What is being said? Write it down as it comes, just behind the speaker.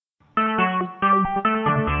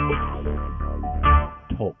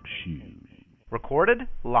recorded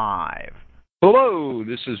live. Hello,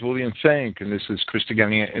 this is William Fink, and this is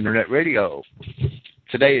Christogenea Internet Radio.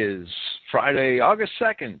 Today is Friday, August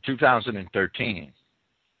 2nd, 2013.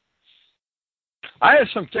 I have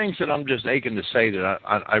some things that I'm just aching to say that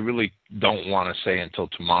I really don't want to say until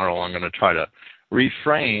tomorrow. I'm going to try to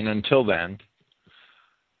refrain until then.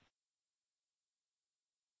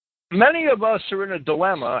 Many of us are in a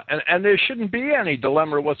dilemma, and there shouldn't be any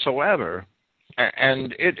dilemma whatsoever.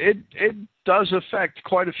 And it does affect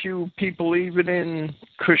quite a few people, even in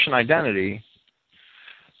Christian identity.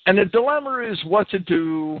 And the dilemma is what to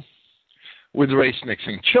do with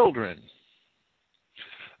race-mixing children.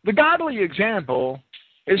 The godly example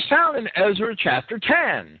is found in Ezra chapter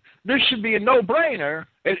 10. This should be a no-brainer.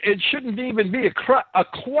 It shouldn't even be a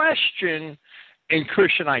question in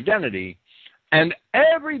Christian identity. And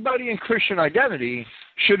everybody in Christian identity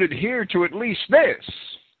should adhere to at least this,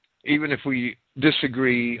 even if we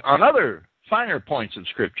disagree on other finer points of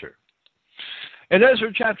Scripture. In Ezra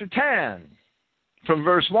chapter 10, from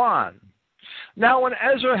verse 1, now when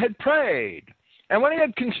Ezra had prayed, and when he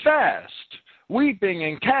had confessed, weeping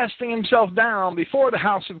and casting himself down before the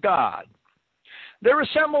house of God, there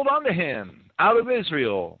assembled unto him out of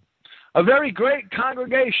Israel a very great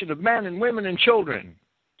congregation of men and women and children,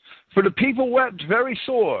 for the people wept very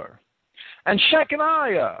sore. And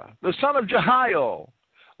Shechaniah, the son of Jehiel,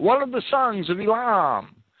 one of the sons of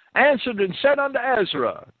Elam, answered and said unto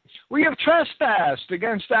Ezra, we have trespassed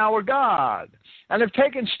against our God, and have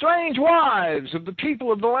taken strange wives of the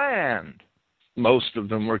people of the land. Most of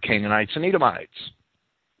them were Canaanites and Edomites.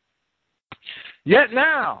 Yet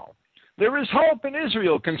now there is hope in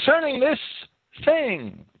Israel concerning this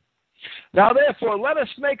thing. Now therefore let us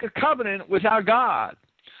make a covenant with our God,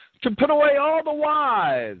 to put away all the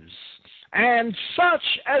wives, and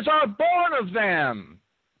such as are born of them,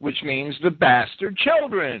 which means the bastard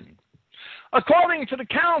children, according to the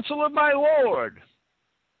counsel of my Lord,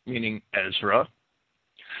 meaning Ezra,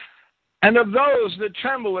 and of those that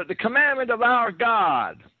tremble at the commandment of our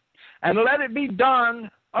God, and let it be done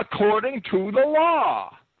according to the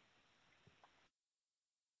law.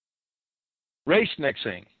 Race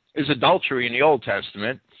mixing is adultery in the Old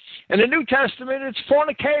Testament. In the New Testament, it's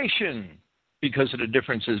fornication, because of the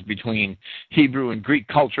differences between Hebrew and Greek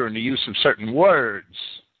culture and the use of certain words.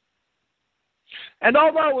 And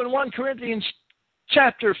although in 1 Corinthians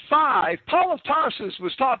chapter 5, Paul of Tarsus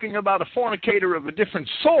was talking about a fornicator of a different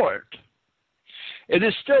sort, it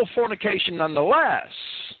is still fornication nonetheless.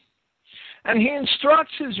 And he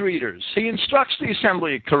instructs his readers, he instructs the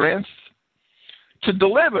assembly at Corinth to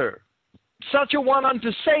deliver such a one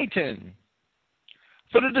unto Satan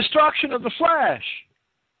for the destruction of the flesh,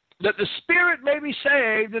 that the spirit may be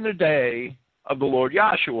saved in the day of the Lord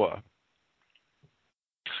Yahshua.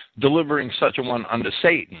 Delivering such a one unto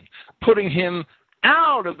Satan, putting him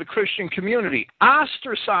out of the Christian community,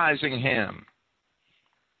 ostracizing him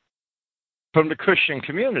from the Christian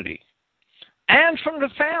community and from the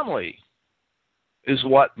family is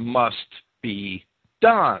what must be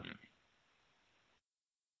done.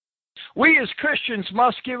 We as Christians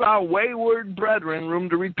must give our wayward brethren room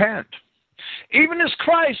to repent, even as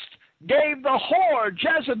Christ gave the whore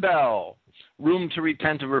Jezebel room to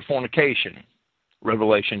repent of her fornication.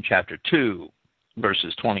 Revelation chapter 2,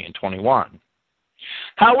 verses 20 and 21.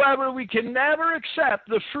 However, we can never accept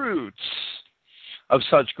the fruits of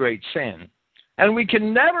such great sin, and we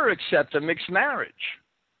can never accept a mixed marriage.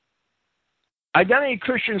 Identity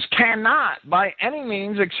Christians cannot, by any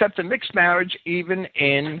means, accept a mixed marriage even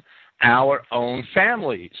in our own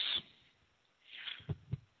families.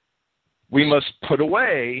 We must put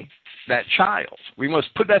away that child. We must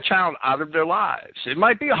put that child out of their lives. It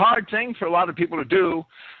might be a hard thing for a lot of people to do.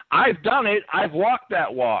 I've done it. I've walked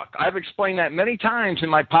that walk. I've explained that many times in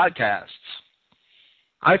my podcasts.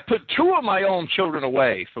 I've put 2 of my own children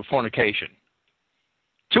away for fornication.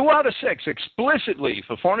 2 out of 6 explicitly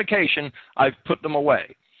for fornication, I've put them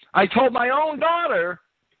away. I told my own daughter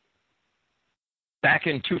back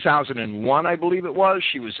in 2001, I believe it was,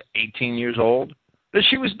 she was 18 years old, that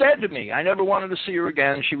she was dead to me. I never wanted to see her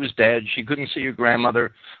again. She was dead. She couldn't see her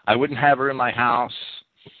grandmother. I wouldn't have her in my house.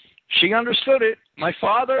 She understood it. My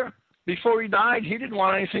father, before he died, he didn't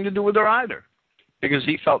want anything to do with her either, because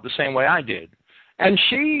he felt the same way I did. And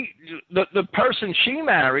she, the person she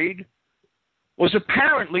married, was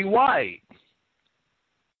apparently white.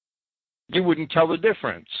 You wouldn't tell the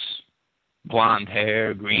difference. Blonde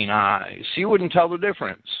hair, green eyes. You wouldn't tell the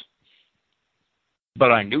difference.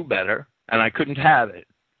 But I knew better, and I couldn't have it.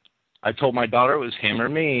 I told my daughter it was him or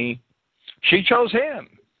me. She chose him.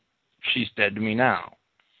 She's dead to me now.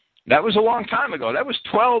 That was a long time ago. That was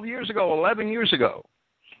 12 years ago, 11 years ago.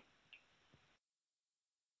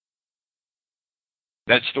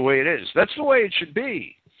 That's the way it is. That's the way it should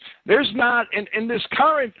be. There's not, in this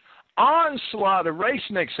current onslaught of race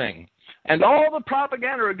mixing and all the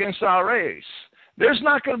propaganda against our race, there's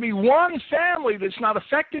not going to be one family that's not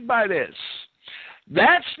affected by this.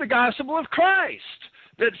 That's the gospel of Christ,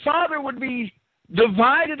 that father would be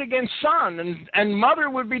divided against son and mother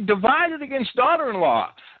would be divided against daughter-in-law.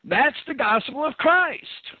 That's the gospel of Christ.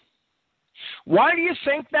 Why do you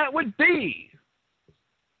think that would be?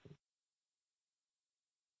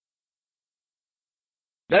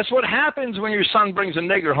 That's what happens when your son brings a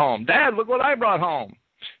nigger home. Dad, look what I brought home.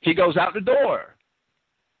 He goes out the door.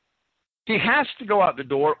 He has to go out the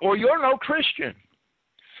door, or you're no Christian.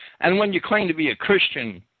 And when you claim to be a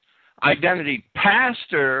Christian identity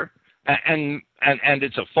pastor, and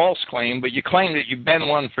it's a false claim, but you claim that you've been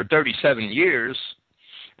one for 37 years,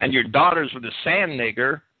 and your daughter's with a sand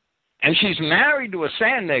nigger, and she's married to a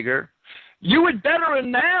sand nigger, you had better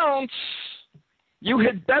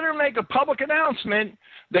make a public announcement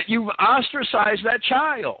that you've ostracized that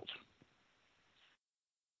child.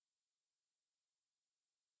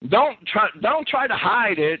 Don't try to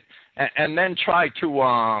hide it and then try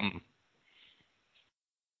to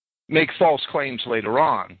make false claims later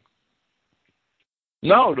on.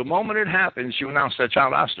 No, the moment it happens, you announce that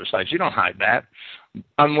child ostracized. You don't hide that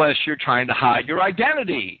unless you're trying to hide your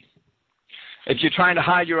identity. If you're trying to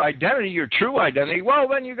hide your identity, your true identity, well,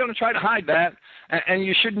 then you're going to try to hide that, and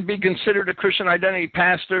you shouldn't be considered a Christian identity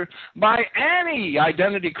pastor by any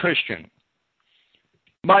identity Christian.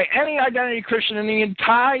 By any identity Christian in the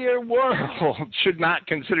entire world should not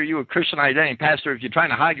consider you a Christian identity pastor if you're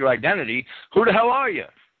trying to hide your identity. Who the hell are you?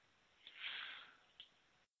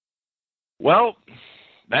 Well,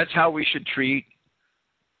 that's how we should treat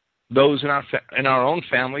those in our own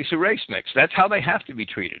families who race mix. That's how they have to be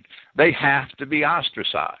treated. They have to be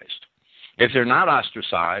ostracized. If they're not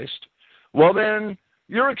ostracized, well then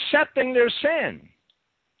you're accepting their sin.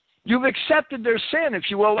 You've accepted their sin. If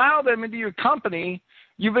you allow them into your company,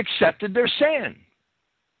 you've accepted their sin.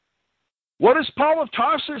 What does Paul of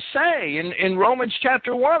Tarsus say in Romans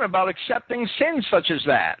chapter 1 about accepting sins such as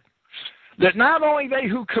that? That not only they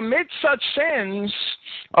who commit such sins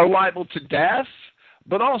are liable to death,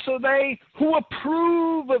 but also they who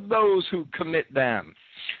approve of those who commit them.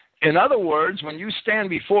 In other words, when you stand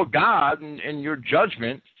before God in your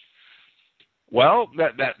judgment, well,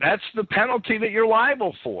 that's the penalty that you're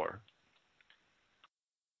liable for.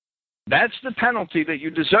 That's the penalty that you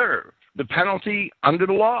deserve, the penalty under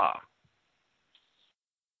the law.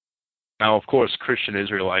 Now, of course, Christian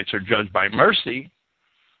Israelites are judged by mercy,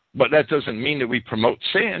 but that doesn't mean that we promote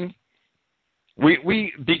sin.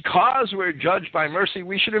 We because we're judged by mercy,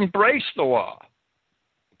 we should embrace the law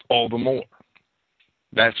all the more.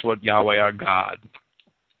 That's what Yahweh our God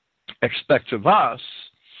expects of us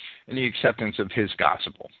in the acceptance of his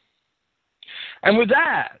gospel. And with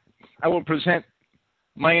that, I will present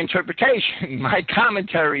my interpretation, my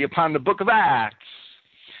commentary upon the book of Acts,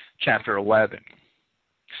 chapter 11.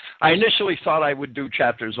 I initially thought I would do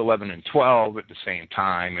chapters 11 and 12 at the same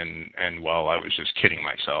time, and well, I was just kidding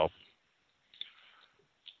myself.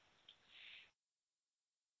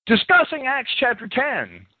 Discussing Acts chapter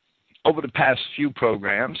 10 over the past few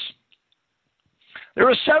programs, there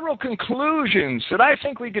are several conclusions that I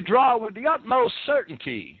think we could draw with the utmost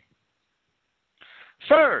certainty.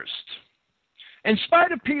 First, in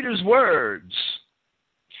spite of Peter's words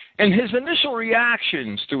and his initial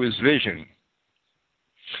reactions to his vision,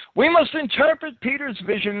 we must interpret Peter's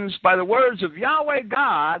visions by the words of Yahweh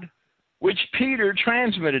God, which Peter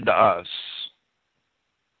transmitted to us.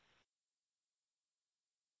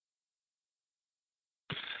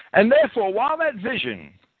 And therefore, while that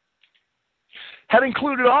vision had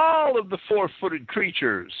included all of the four-footed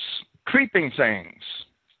creatures, creeping things,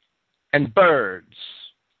 and birds,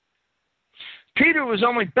 Peter was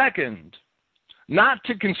only beckoned not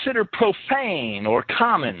to consider profane or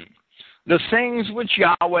common the things which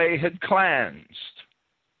Yahweh had cleansed.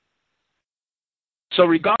 So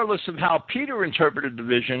regardless of how Peter interpreted the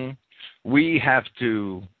vision, we have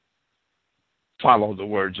to follow the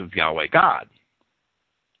words of Yahweh God.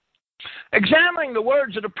 Examining the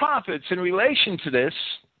words of the prophets in relation to this,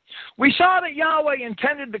 we saw that Yahweh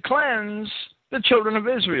intended to cleanse the children of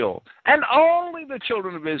Israel, and only the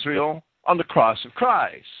children of Israel, on the cross of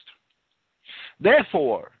Christ.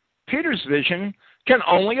 Therefore, Peter's vision can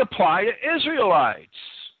only apply to Israelites.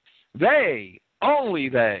 Only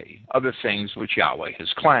they, are the things which Yahweh has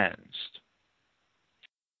cleansed.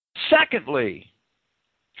 Secondly,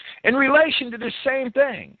 in relation to this same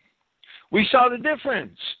thing, we saw the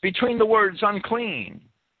difference between the words unclean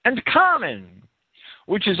and common,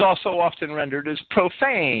 which is also often rendered as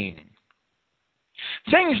profane.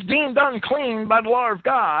 Things deemed unclean by the law of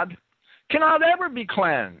God cannot ever be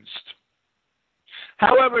cleansed.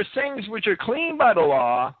 However, things which are clean by the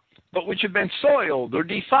law, but which have been soiled or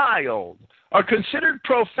defiled, are considered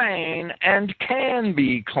profane and can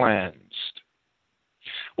be cleansed.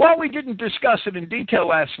 While we didn't discuss it in detail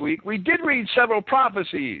last week, we did read several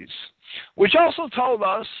prophecies, which also told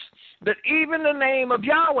us that even the name of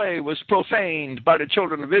Yahweh was profaned by the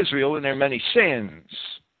children of Israel in their many sins,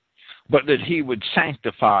 but that he would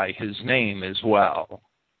sanctify his name as well.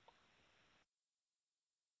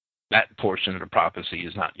 That portion of the prophecy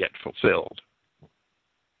is not yet fulfilled.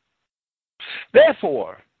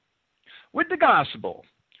 Therefore, with the gospel,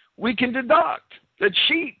 we can deduct that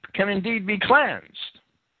sheep can indeed be cleansed,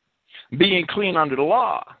 being clean under the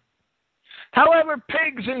law. However,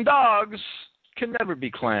 pigs and dogs can never be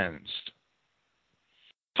cleansed.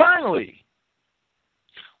 Finally,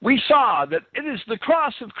 we saw that it is the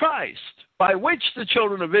cross of Christ by which the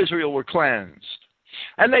children of Israel were cleansed,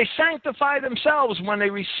 and they sanctify themselves when they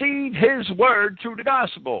receive his word through the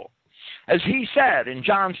gospel. As he said in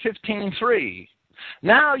John 15:3,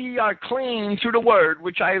 "Now ye are clean through the word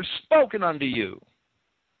which I have spoken unto you."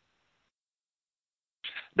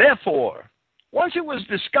 Therefore, once it was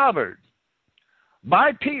discovered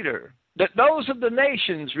by Peter that those of the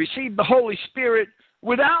nations received the Holy Spirit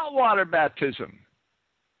without water baptism,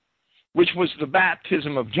 which was the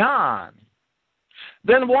baptism of John,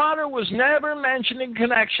 then water was never mentioned in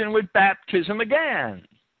connection with baptism again.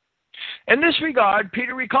 In this regard,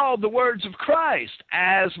 Peter recalled the words of Christ,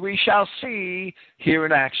 as we shall see here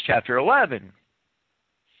in Acts chapter 11,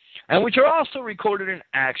 and which are also recorded in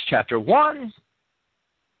Acts chapter 1,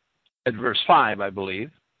 at verse 5, I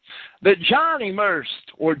believe, that John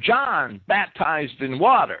immersed, or John baptized in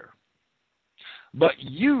water, but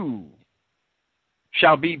you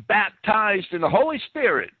shall be baptized in the Holy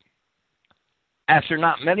Spirit after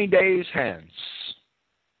not many days hence.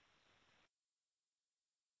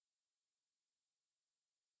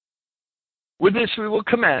 With this, we will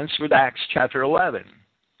commence with Acts chapter 11,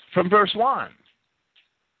 from verse 1.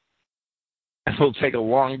 And we'll take a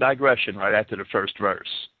long digression right after the first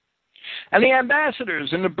verse. "And the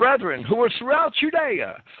ambassadors and the brethren who were throughout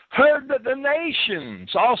Judea heard that the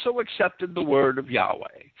nations also accepted the word of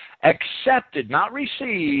Yahweh." Accepted, not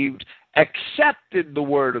received, accepted the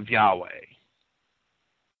word of Yahweh.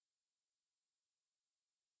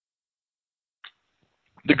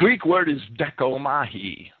 The Greek word is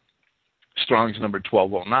dekomahi, Strong's number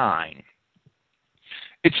 1209.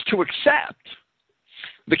 It's to accept.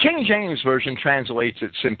 The King James Version translates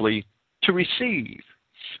it simply to receive.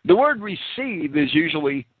 The word receive is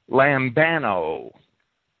usually lambano,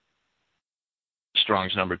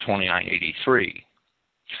 Strong's number 2983.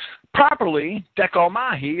 Properly,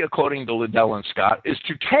 dekomahi, according to Liddell and Scott, is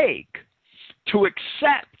to take, to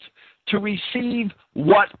accept, to receive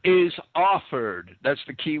what is offered. That's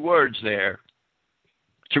the key words there.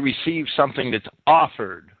 To receive something that's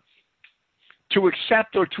offered. To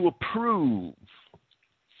accept or to approve.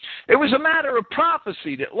 It was a matter of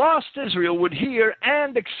prophecy that lost Israel would hear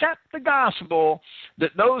and accept the gospel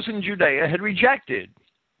that those in Judea had rejected.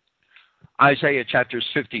 Isaiah chapters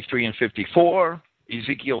 53 and 54,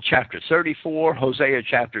 Ezekiel chapter 34, Hosea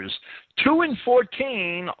chapters 2 and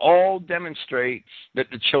 14 all demonstrate that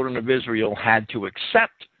the children of Israel had to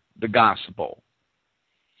accept the gospel.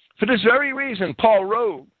 For this very reason, Paul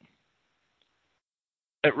wrote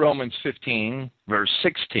at Romans 15, verse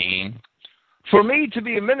 16, "For me to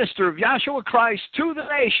be a minister of Yahshua Christ to the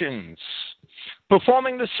nations,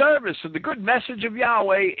 performing the service of the good message of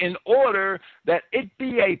Yahweh in order that it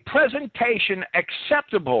be a presentation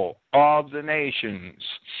acceptable of the nations,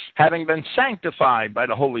 having been sanctified by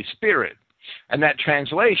the Holy Spirit." And that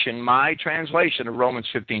translation, my translation of Romans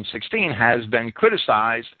 15:16, has been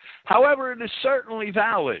criticized. However, it is certainly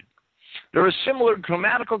valid. There are similar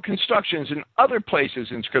grammatical constructions in other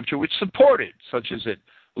places in Scripture which support it, such as at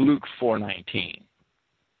Luke 4:19.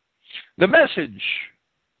 The message,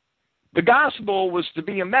 the gospel, was to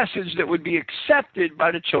be a message that would be accepted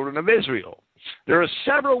by the children of Israel. There are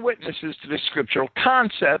several witnesses to this scriptural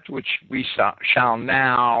concept which we shall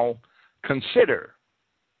now consider.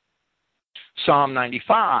 Psalm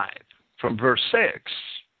 95, from verse 6.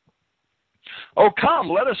 "O come,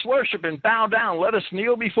 let us worship and bow down. Let us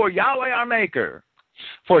kneel before Yahweh our Maker.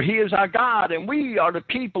 For he is our God, and we are the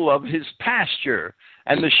people of his pasture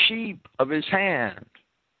and the sheep of his hand.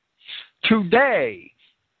 Today,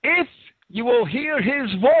 if you will hear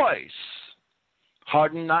his voice,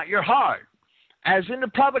 harden not your heart, as in the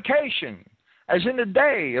provocation, as in the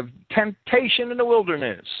day of temptation in the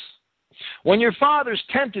wilderness, when your fathers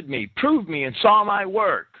tempted me, proved me, and saw my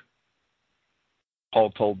work.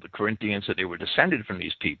 Paul told the Corinthians that they were descended from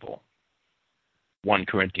these people. 1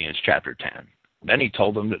 Corinthians chapter 10. Then he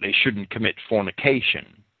told them that they shouldn't commit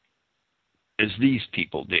fornication, as these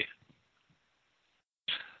people did.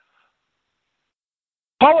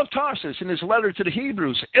 Paul of Tarsus, in his letter to the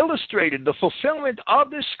Hebrews, illustrated the fulfillment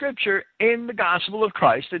of this scripture in the gospel of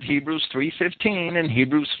Christ at Hebrews 3:15 and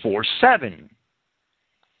Hebrews 4:7.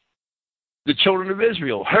 The children of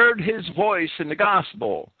Israel heard his voice in the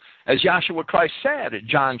gospel, as Yahshua Christ said at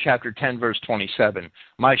John chapter 10, verse 27,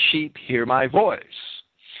 "My sheep hear my voice."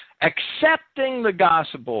 Accepting the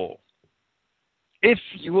gospel, if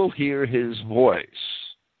you will hear his voice.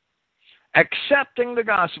 Accepting the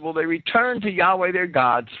gospel, they return to Yahweh their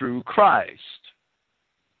God through Christ.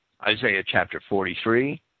 Isaiah chapter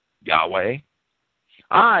 43, Yahweh.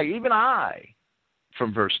 Even I,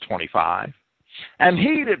 from verse 25, am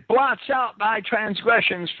he that blots out thy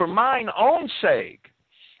transgressions for mine own sake,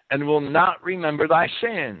 and will not remember thy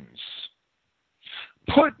sins.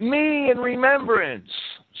 Put me in remembrance,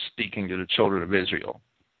 speaking to the children of Israel.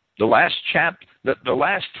 The last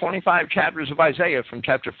 25 chapters of Isaiah from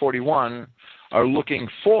chapter 41 are looking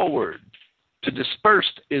forward to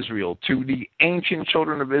dispersed Israel, to the ancient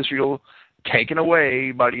children of Israel taken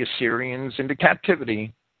away by the Assyrians into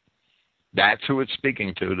captivity. That's who it's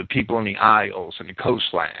speaking to, the people in the isles and the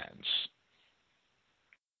coastlands.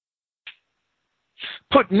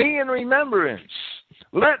 Put me in remembrance.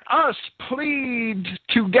 Let us plead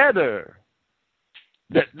together,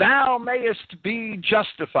 that thou mayest be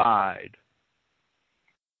justified.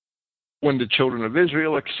 When the children of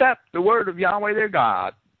Israel accept the word of Yahweh their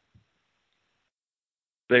God,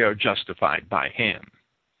 they are justified by him.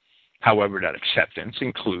 However, that acceptance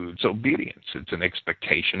includes obedience. It's an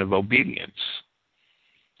expectation of obedience.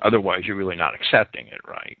 Otherwise, you're really not accepting it,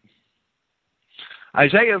 right?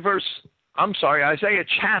 Isaiah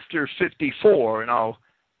chapter 54, and I'll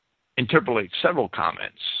interpolate several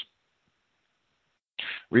comments.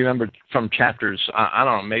 Remember from chapters,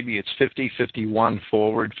 maybe it's 50, 51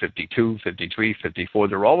 forward, 52, 53, 54.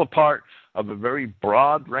 They're all a part of a very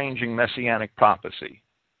broad-ranging messianic prophecy.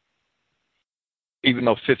 Even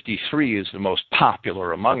though 53 is the most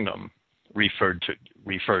popular among them, referred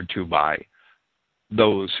to by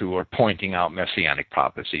those who are pointing out messianic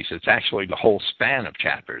prophecies. It's actually the whole span of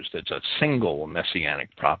chapters that's a single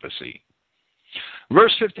messianic prophecy.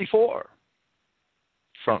 Verse 54.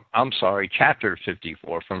 Chapter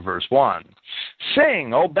 54 from verse 1.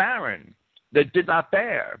 Sing, O barren, that did not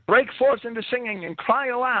bear. Break forth into singing and cry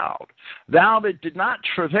aloud, thou that did not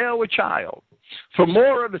travail with child. For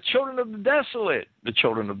more are the children of the desolate,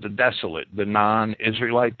 the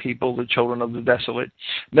non-Israelite people, the children of the desolate,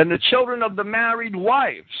 than the children of the married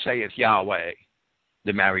wife, saith Yahweh.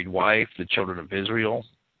 The married wife, the children of Israel.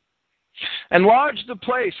 Enlarge the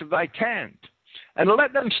place of thy tent, and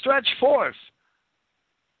let them stretch forth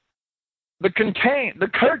the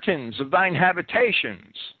curtains of thine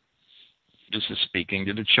habitations. This is speaking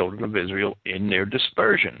to the children of Israel in their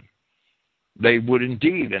dispersion. They would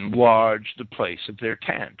indeed enlarge the place of their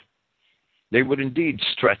tent. They would indeed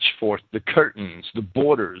stretch forth the curtains, the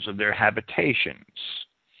borders of their habitations.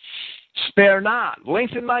 Spare not,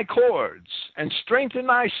 lengthen thy cords, and strengthen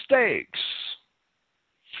thy stakes.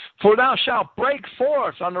 For thou shalt break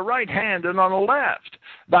forth on the right hand and on the left.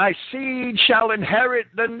 Thy seed shall inherit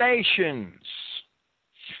the nations,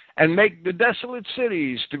 and make the desolate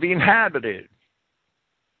cities to be inhabited.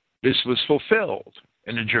 This was fulfilled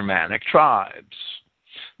in the Germanic tribes.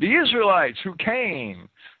 The Israelites who came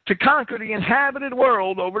to conquer the inhabited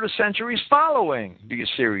world over the centuries following the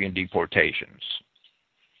Assyrian deportations.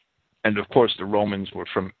 And of course the Romans were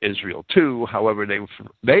from Israel too. However,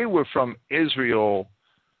 they were from Israel,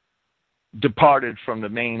 departed from the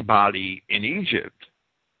main body in Egypt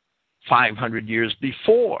 500 years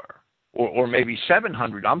before, or maybe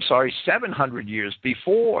 700 years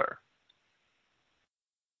before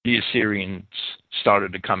the Assyrians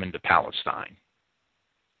started to come into Palestine.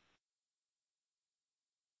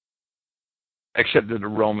 Except that the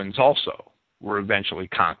Romans also were eventually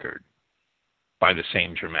conquered by the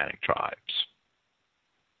same Germanic tribes.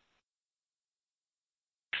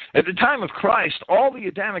 At the time of Christ, all the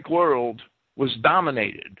Adamic world was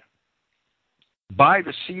dominated by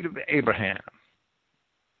the seed of Abraham.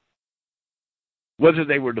 Whether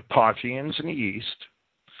they were the Parthians in the east,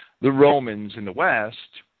 the Romans in the west,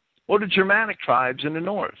 or the Germanic tribes in the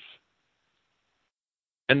north.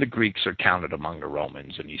 And the Greeks are counted among the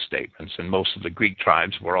Romans in these statements, and most of the Greek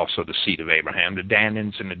tribes were also the seed of Abraham. The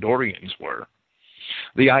Danaans and the Dorians were.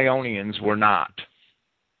 The Ionians were not.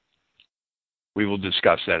 We will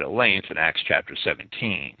discuss that at length in Acts chapter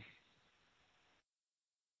 17.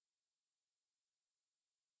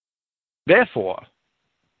 Therefore,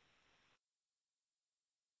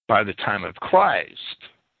 by the time of Christ,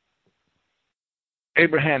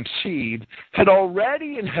 Abraham's seed had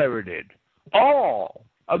already inherited all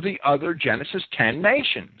of the other Genesis 10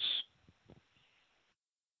 nations.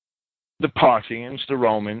 The Parthians, the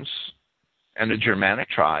Romans, and the Germanic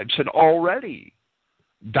tribes had already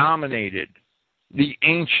dominated the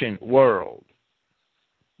ancient world.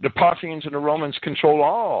 The Parthians and the Romans control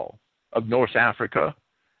all of North Africa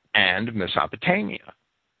and Mesopotamia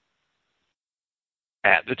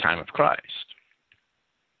at the time of Christ.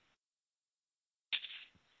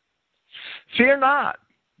 Fear not,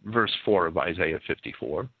 verse 4 of Isaiah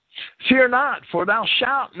 54, fear not, for thou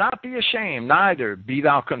shalt not be ashamed, neither be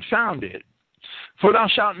thou confounded. For thou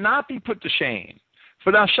shalt not be put to shame,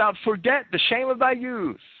 for thou shalt forget the shame of thy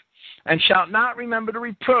youth, and shalt not remember the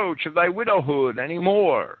reproach of thy widowhood any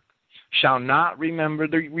more. Shalt not remember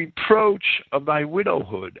the reproach of thy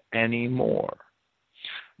widowhood any more.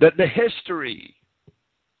 That the history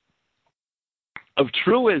of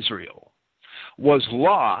true Israel was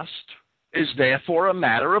lost is therefore a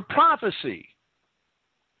matter of prophecy.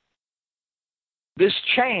 This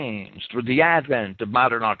changed with the advent of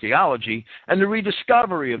modern archaeology and the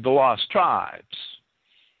rediscovery of the lost tribes.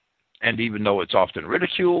 And even though it's often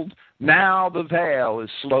ridiculed, now the veil is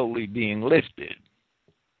slowly being lifted.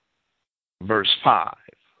 Verse 5.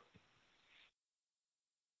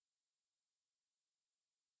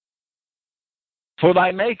 For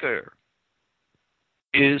thy Maker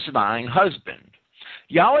is thine husband.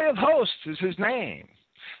 Yahweh of hosts is his name,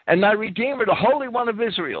 and thy Redeemer, the Holy One of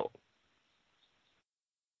Israel.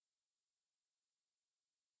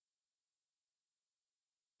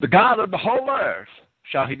 The God of the whole earth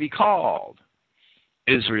shall he be called.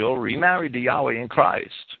 Israel remarried to Yahweh in Christ,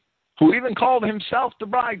 who even called himself the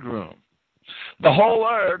bridegroom. The whole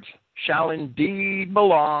earth shall indeed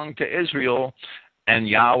belong to Israel, and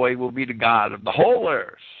Yahweh will be the God of the whole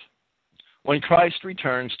earth when Christ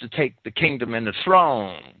returns to take the kingdom and the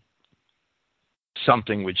throne,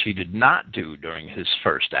 something which he did not do during his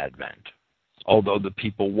first advent, although the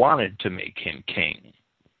people wanted to make him king.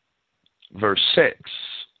 Verse 6.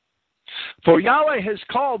 For Yahweh has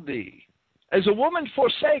called thee as a woman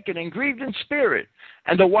forsaken and grieved in spirit,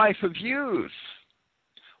 and a wife of youth,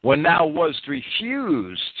 when thou wast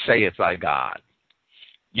refused, saith thy God.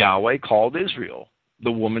 Yahweh called Israel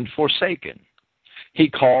the woman forsaken. He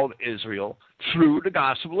called Israel through the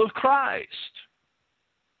gospel of Christ.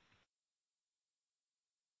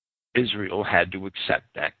 Israel had to accept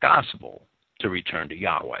that gospel to return to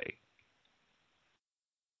Yahweh.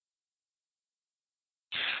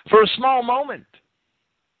 For a small moment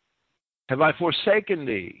have I forsaken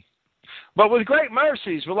thee, but with great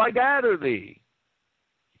mercies will I gather thee.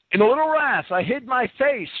 In a little wrath I hid my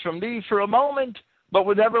face from thee for a moment, but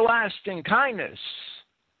with everlasting kindness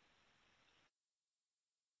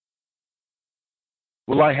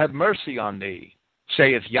will I have mercy on thee,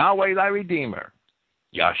 saith Yahweh thy Redeemer.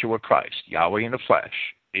 Yahshua Christ, Yahweh in the flesh,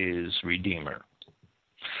 is Redeemer.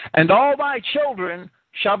 And all thy children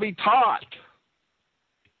shall be taught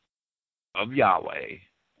of Yahweh,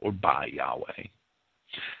 or by Yahweh.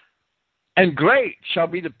 And great shall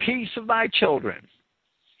be the peace of thy children.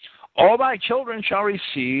 All thy children shall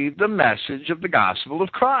receive the message of the gospel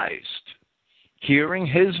of Christ, hearing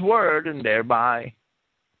his word and thereby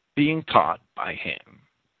being taught by him.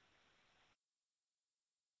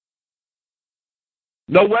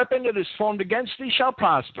 No weapon that is formed against thee shall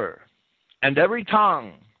prosper, and every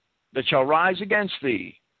tongue that shall rise against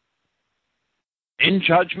thee, in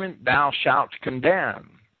judgment thou shalt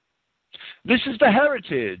condemn. This is the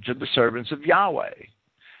heritage of the servants of Yahweh,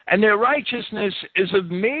 and their righteousness is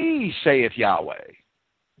of me, saith Yahweh.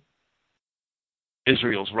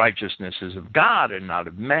 Israel's righteousness is of God and not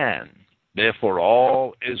of man. Therefore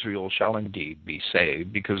all Israel shall indeed be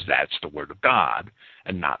saved, because that's the word of God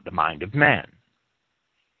and not the mind of man.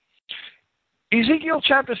 Ezekiel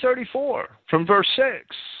chapter 34, from verse 6.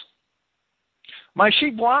 My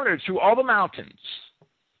sheep wandered through all the mountains,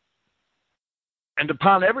 and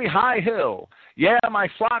upon every high hill. Yea, my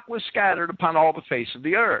flock was scattered upon all the face of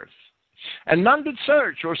the earth, and none did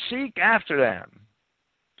search or seek after them.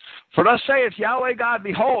 For thus saith Yahweh God,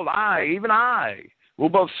 behold, I, even I, will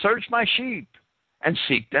both search my sheep and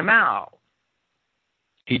seek them out.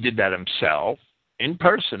 He did that himself, in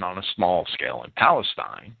person, on a small scale in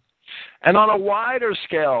Palestine, and on a wider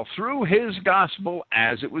scale through his gospel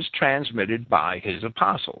as it was transmitted by his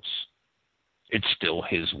apostles. It's still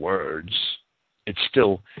his words. It's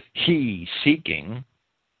still he seeking,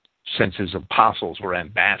 since his apostles were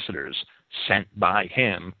ambassadors sent by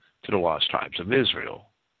him to the lost tribes of Israel.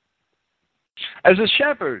 As a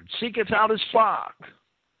shepherd seeketh out his flock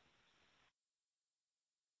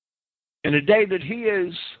in a day that he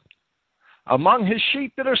is among his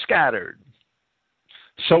sheep that are scattered,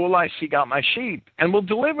 so will I seek out my sheep, and will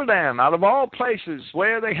deliver them out of all places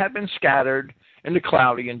where they have been scattered in the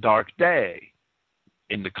cloudy and dark day.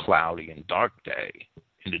 In the cloudy and dark day,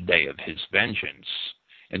 in the day of his vengeance,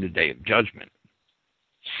 in the day of judgment.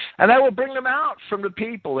 And I will bring them out from the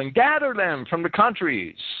people, and gather them from the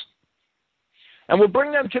countries, and will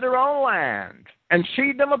bring them to their own land, and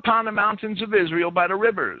feed them upon the mountains of Israel by the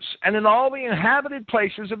rivers, and in all the inhabited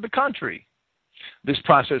places of the country. This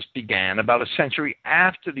process began about a century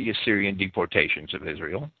after the Assyrian deportations of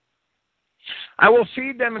Israel. I will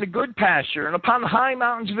feed them in a good pasture, and upon the high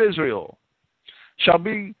mountains of Israel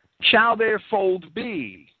shall their fold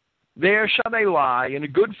be. There shall they lie in a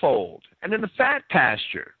good fold, and in the fat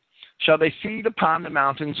pasture shall they feed upon the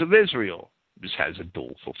mountains of Israel. This has a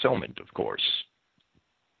dual fulfillment, of course.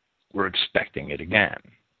 We're expecting it again.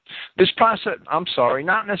 This process,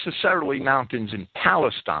 not necessarily mountains in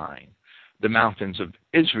Palestine. The mountains of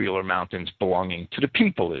Israel are mountains belonging to the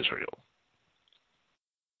people Israel.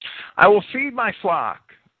 I will feed my flock,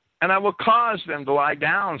 and I will cause them to lie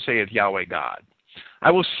down, saith Yahweh God. I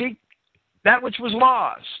will seek that which was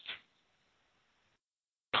lost.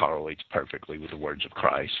 Correlates perfectly with the words of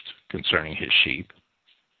Christ concerning his sheep.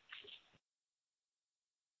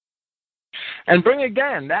 And bring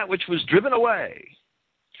again that which was driven away,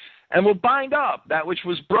 and will bind up that which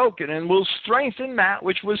was broken, and will strengthen that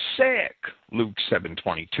which was sick. Luke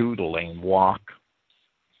 7:22, the lame walk.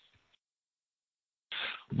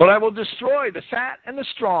 But I will destroy the fat and the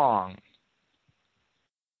strong.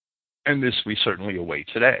 And this we certainly await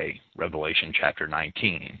today, Revelation chapter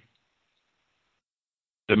 19.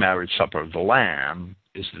 The marriage supper of the Lamb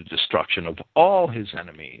is the destruction of all his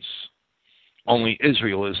enemies. Only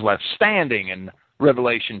Israel is left standing in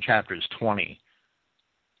Revelation chapters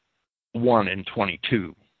 21 and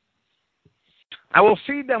 22. I will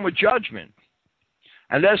feed them with judgment.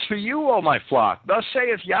 And as for you, O my flock, thus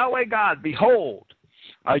saith Yahweh God, behold,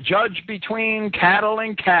 I judge between cattle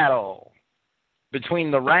and cattle,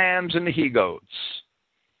 between the rams and the he-goats.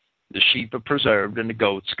 The sheep are preserved, and the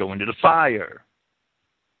goats go into the fire.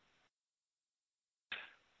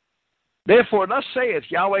 Therefore, thus saith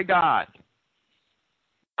Yahweh God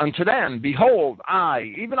unto them, behold,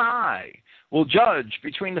 I, even I, will judge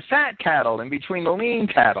between the fat cattle and between the lean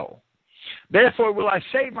cattle. Therefore will I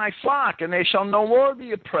save my flock, and they shall no more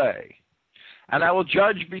be a prey. And I will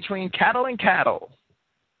judge between cattle and cattle.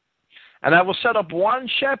 And I will set up one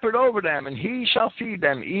shepherd over them, and he shall feed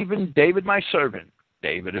them, even David my servant.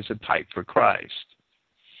 David is a type for Christ.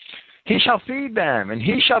 He shall feed them, and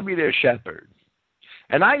he shall be their shepherd.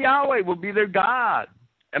 And I, Yahweh, will be their God,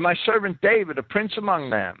 and my servant David a prince among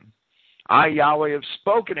them. I, Yahweh, have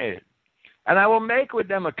spoken it. And I will make with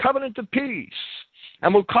them a covenant of peace,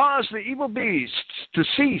 and will cause the evil beasts to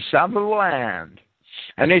cease out of the land.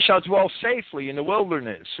 And they shall dwell safely in the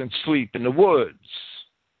wilderness, and sleep in the woods.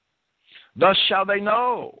 Thus shall they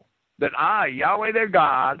know that I, Yahweh their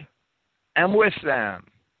God, am with them,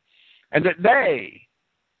 and that they,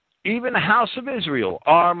 even the house of Israel,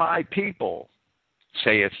 are my people,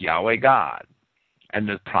 saith Yahweh God. And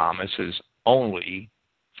the promise is only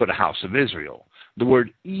for the house of Israel. The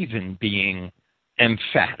word even being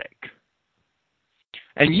emphatic.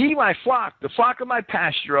 And ye, my flock, the flock of my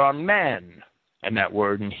pasture, are men. And that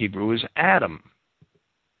word in Hebrew is Adam.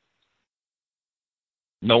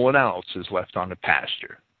 No one else is left on the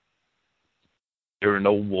pasture. There are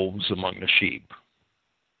no wolves among the sheep.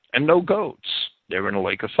 And no goats. They're in a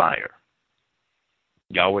lake of fire.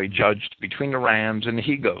 Yahweh judged between the rams and the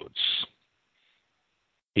he-goats.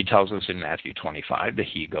 He tells us in Matthew 25, the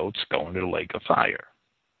he-goats go into the lake of fire.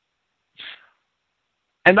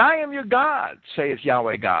 And I am your God, saith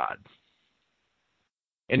Yahweh God.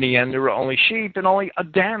 In the end, there were only sheep and only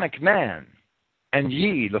Adamic men. And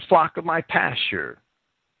ye, the flock of my pasture,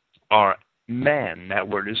 are men. That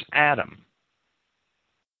word is Adam.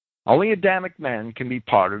 Only Adamic men can be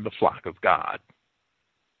part of the flock of God.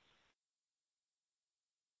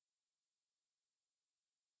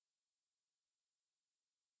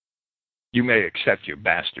 You may accept your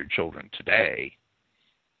bastard children today.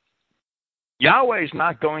 Yahweh's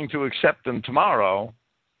not going to accept them tomorrow.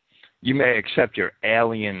 You may accept your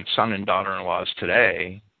alien son and daughter-in-laws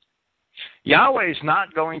today. Yahweh's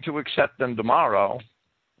not going to accept them tomorrow.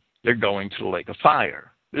 They're going to the lake of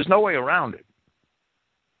fire. There's no way around it.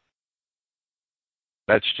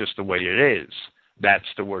 That's just the way it is. That's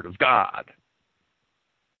the word of God.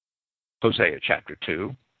 Hosea chapter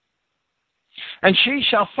 2. And she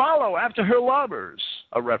shall follow after her lovers,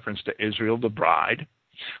 a reference to Israel, the bride.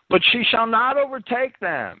 But she shall not overtake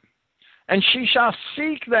them, and she shall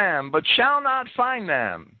seek them, but shall not find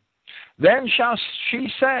them. Then shall she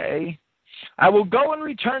say, I will go and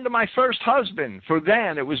return to my first husband, for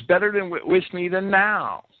then it was better with me than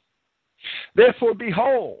now. Therefore,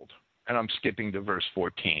 behold, and I'm skipping to verse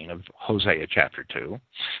 14 of Hosea chapter 2.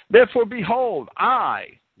 Therefore, behold, I,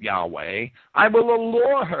 Yahweh, I will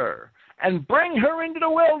allure her and bring her into the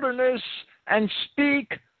wilderness and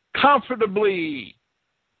speak comfortably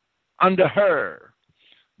unto her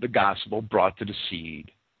the gospel brought to the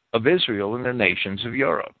seed of Israel and the nations of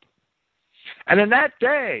Europe. And in that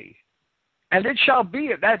day, and it shall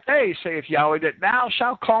be at that day, saith Yahweh, that thou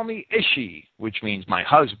shalt call me Ishi, which means my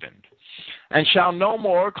husband, and shall no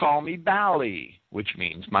more call me Bali, which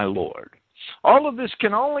means my Lord. All of this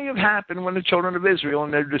can only have happened when the children of Israel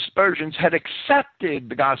and their dispersions had accepted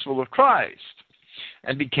the gospel of Christ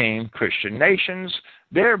and became Christian nations,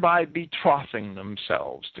 thereby betrothing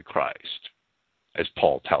themselves to Christ, as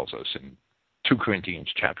Paul tells us in 2 Corinthians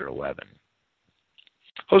chapter 11.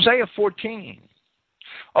 Hosea 14.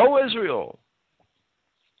 O Israel,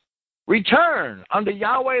 return unto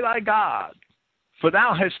Yahweh thy God, for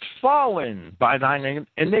thou hast fallen by thine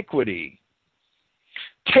iniquity.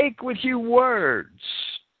 Take with you words,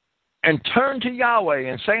 and turn to Yahweh,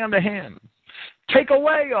 and say unto him, Take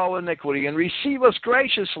away all iniquity, and receive us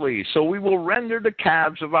graciously, so we will render the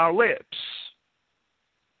calves of our lips.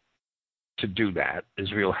 To do that,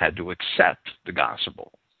 Israel had to accept the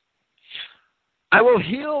gospel. I will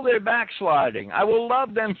heal their backsliding. I will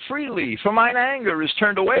love them freely, for mine anger is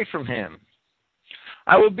turned away from him.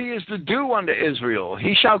 I will be as the dew unto Israel.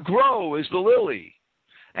 He shall grow as the lily,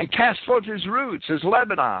 and cast forth his roots as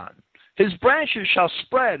Lebanon. His branches shall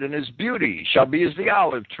spread, and his beauty shall be as the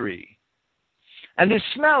olive tree. And his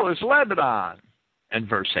smell is Lebanon. And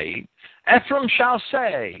verse 8, Ephraim shall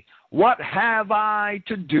say, What have I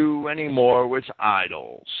to do any more with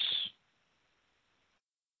idols?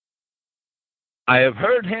 I have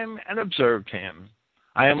heard him and observed him.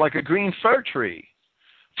 I am like a green fir tree.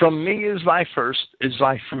 From me is thy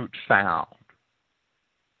fruit found.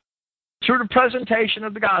 Through the presentation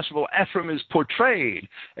of the gospel, Ephraim is portrayed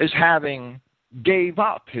as having gave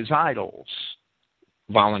up his idols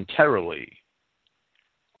voluntarily.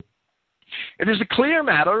 It is a clear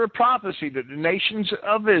matter of prophecy that the nations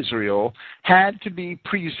of Israel had to be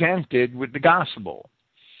presented with the gospel,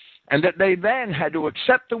 and that they then had to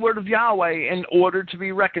accept the word of Yahweh in order to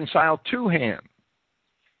be reconciled to him.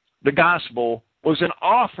 The gospel was an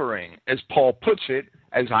offering, as Paul puts it,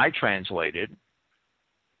 as I translated,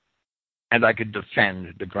 and I could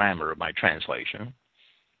defend the grammar of my translation,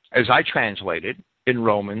 as I translated in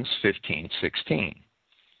Romans 15:16.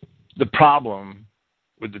 The problem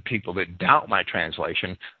with the people that doubt my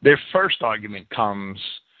translation, their first argument comes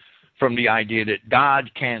from the idea that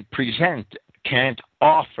God can't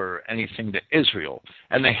offer anything to Israel.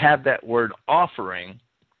 And they have that word offering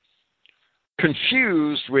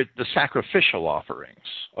confused with the sacrificial offerings.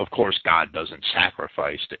 Of course, God doesn't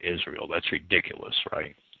sacrifice to Israel. That's ridiculous,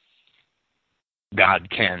 right? God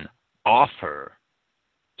can offer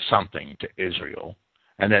something to Israel,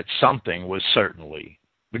 and that something was certainly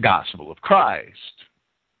the gospel of Christ,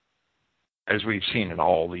 as we've seen in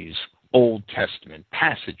all these Old Testament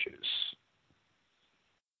passages.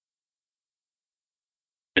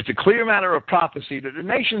 It's a clear matter of prophecy that the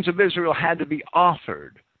nations of Israel had to be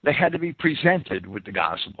offered. They had to be presented with the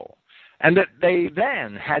gospel. And that they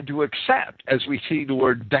then had to accept, as we see the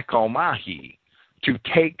word dekomahi, to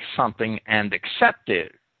take something and accept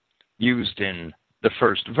it, used in the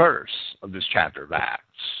first verse of this chapter of Acts.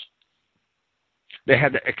 They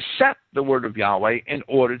had to accept the word of Yahweh in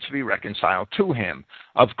order to be reconciled to him.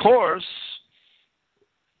 Of course,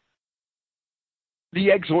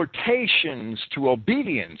 the exhortations to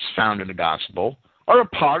obedience found in the gospel are a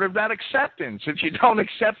part of that acceptance. If you don't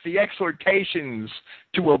accept the exhortations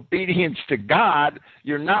to obedience to God,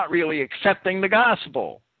 you're not really accepting the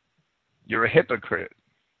gospel. You're a hypocrite.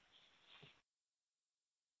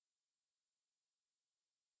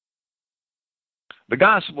 The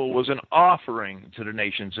gospel was an offering to the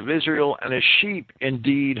nations of Israel, and a sheep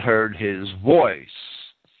indeed heard his voice,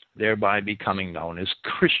 thereby becoming known as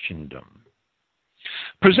Christendom.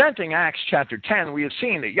 Presenting Acts chapter 10, we have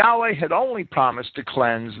seen that Yahweh had only promised to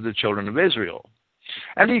cleanse the children of Israel,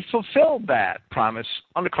 and he fulfilled that promise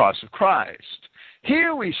on the cross of Christ.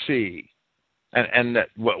 Here we see, and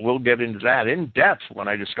we'll get into that in depth when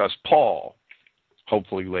I discuss Paul,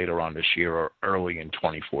 hopefully later on this year or early in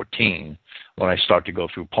 2014, when I start to go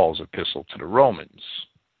through Paul's epistle to the Romans.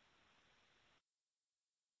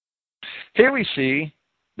 Here we see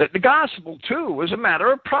that the gospel, too, was a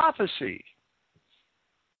matter of prophecy.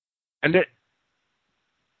 And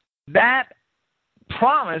that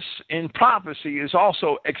promise in prophecy is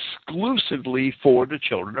also exclusively for the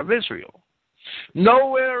children of Israel.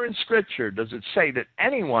 Nowhere in Scripture does it say that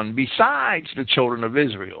anyone besides the children of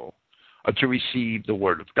Israel are to receive the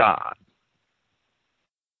word of God.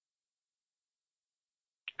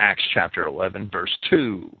 Acts chapter 11, verse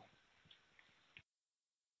 2.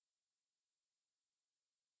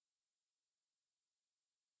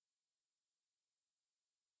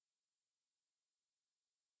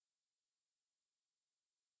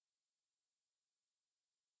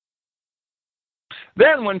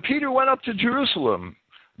 Then when Peter went up to Jerusalem,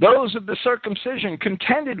 those of the circumcision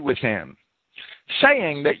contended with him,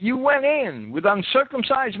 saying that you went in with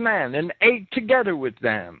uncircumcised men and ate together with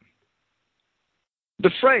them.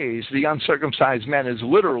 The phrase, the uncircumcised men, is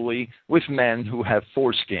literally with men who have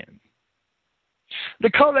foreskin. The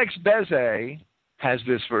Codex Bezae has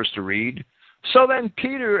this verse to read, so then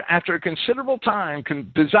Peter, after a considerable time,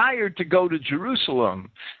 desired to go to Jerusalem,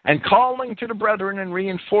 and calling to the brethren and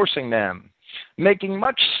reinforcing them, making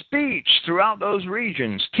much speech throughout those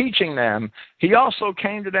regions, teaching them, he also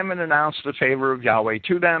came to them and announced the favor of Yahweh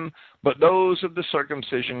to them, but those of the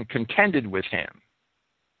circumcision contended with him,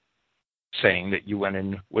 saying that you went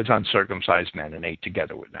in with uncircumcised men and ate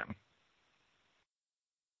together with them.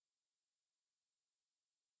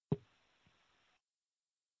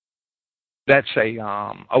 That's a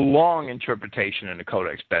long interpretation in the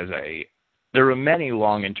Codex Bezae. There are many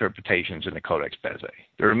long interpretations in the Codex Bezae.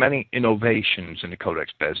 There are many innovations in the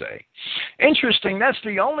Codex Bezae. Interesting, that's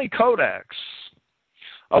the only codex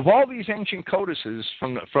of all these ancient codices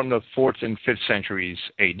from the 4th and 5th centuries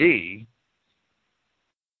A.D.,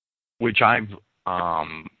 which I've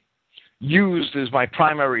used as my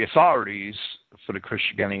primary authorities for the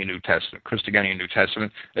Christogenea New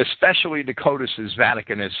Testament, especially the codices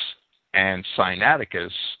Vaticanus and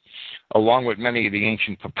Sinaiticus, along with many of the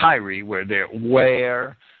ancient papyri, where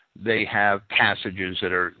they have passages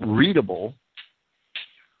that are readable.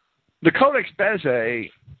 The Codex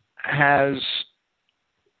Bezae has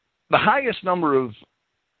the highest number of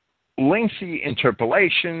lengthy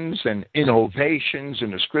interpolations and innovations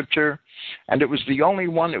in the Scripture, and it was the only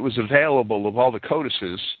one that was available of all the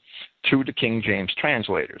codices to the King James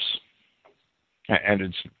translators. And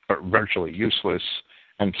it's virtually useless.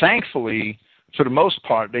 And thankfully, for the most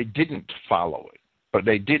part, they didn't follow it, but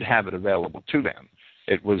they did have it available to them.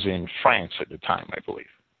 It was in France at the time, I believe.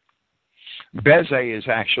 Bezae is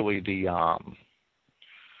actually the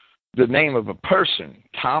name of a person,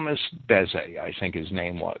 Thomas Bezae, I think his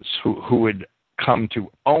name was, who had come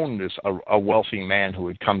to own this, a wealthy man who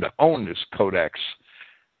had come to own this codex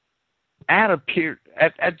at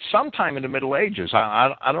some time in the Middle Ages.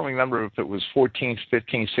 I don't remember if it was 14th,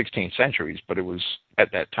 15th, 16th centuries, but it was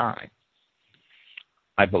at that time,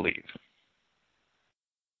 I believe.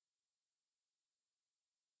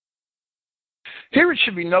 Here it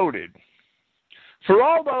should be noted, for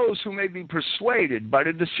all those who may be persuaded by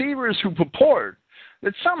the deceivers who purport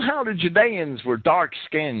that somehow the Judeans were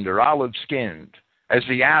dark-skinned or olive-skinned, as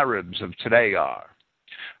the Arabs of today are.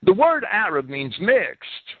 The word Arab means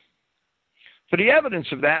mixed. For the evidence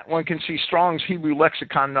of that, one can see Strong's Hebrew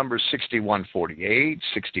lexicon numbers 6148,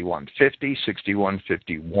 6150,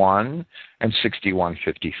 6151, and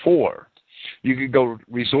 6154. You could go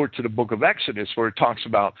resort to the book of Exodus, where it talks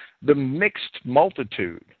about the mixed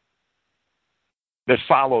multitude that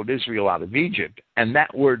followed Israel out of Egypt. And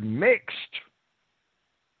that word mixed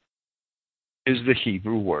is the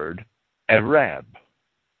Hebrew word Arab,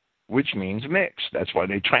 which means mixed. That's why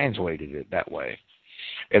they translated it that way.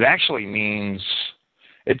 It actually means,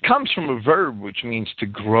 it comes from a verb which means to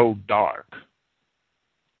grow dark.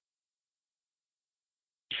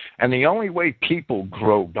 And the only way people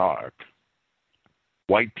grow dark,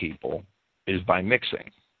 white people, is by mixing.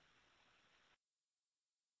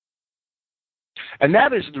 And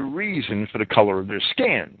that is the reason for the color of their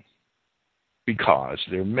skin, because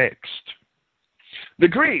they're mixed. The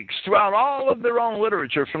Greeks, throughout all of their own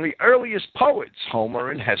literature, from the earliest poets,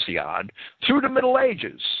 Homer and Hesiod, through the Middle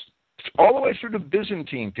Ages, all the way through the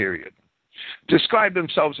Byzantine period, described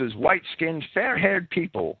themselves as white-skinned, fair-haired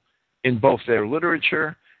people in both their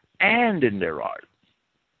literature and in their art.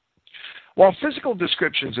 While physical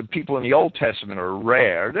descriptions of people in the Old Testament are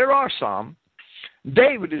rare, there are some.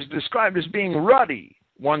 David is described as being ruddy,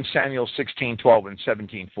 1 Samuel 16:12 and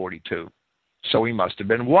 17:42. So he must have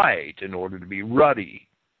been white in order to be ruddy.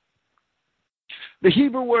 The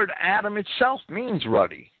Hebrew word Adam itself means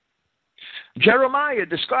ruddy. Jeremiah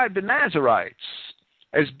described the Nazarites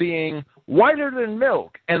as being whiter than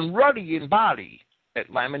milk and ruddy in body, at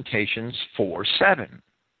Lamentations 4:7.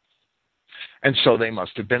 And so they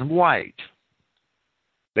must have been white.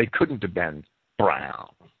 They couldn't have been brown.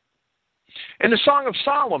 In the Song of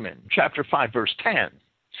Solomon, chapter 5, verse 10,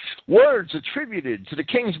 words attributed to the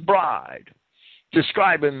king's bride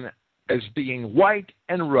describe him as being white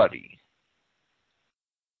and ruddy.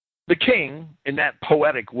 The king, in that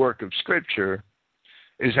poetic work of Scripture,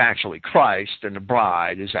 is actually Christ, and the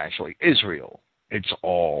bride is actually Israel. It's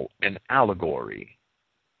all an allegory.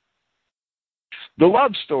 The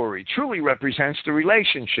love story truly represents the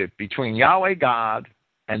relationship between Yahweh God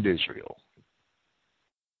and Israel.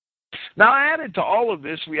 Now, added to all of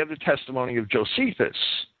this, we have the testimony of Josephus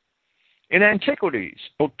in Antiquities,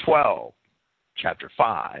 Book 12, chapter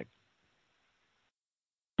 5,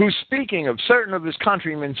 who, speaking of certain of his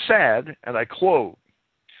countrymen, said, and I quote,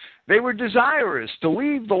 "They were desirous to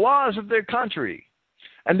leave the laws of their country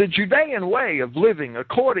and the Judean way of living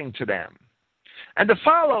according to them, and to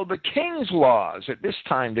follow the king's laws." At this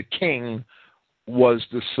time, the king was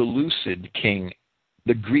the Seleucid king,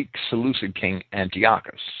 the Greek Seleucid king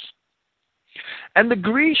Antiochus. And the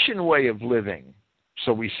Grecian way of living.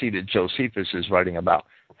 So we see that Josephus is writing about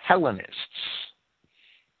Hellenists.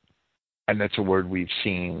 And that's a word we've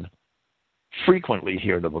seen frequently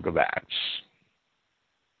here in the book of Acts.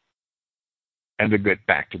 And to get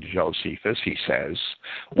back to Josephus, he says,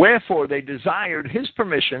 "Wherefore they desired his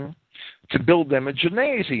permission to build them a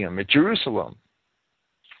gymnasium at Jerusalem.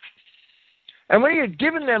 And when he had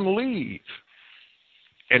given them leave,"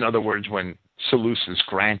 in other words, when Seleucus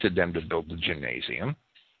granted them to build the gymnasium,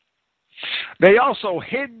 "they also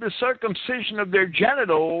hid the circumcision of their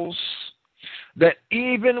genitals, that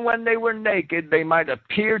even when they were naked, they might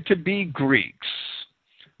appear to be Greeks."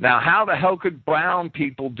 Now, how the hell could brown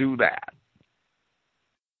people do that?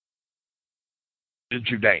 The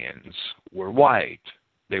Judeans were white.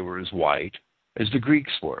 They were as white as the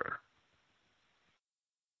Greeks were.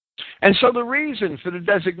 And so the reason for the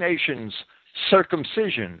designations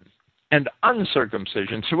circumcision and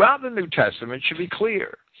uncircumcision throughout the New Testament should be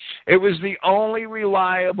clear. It was the only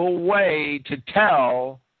reliable way to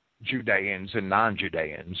tell Judeans and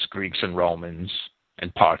non-Judeans, Greeks and Romans,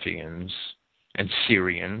 and Parthians and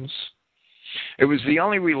Syrians. It was the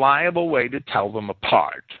only reliable way to tell them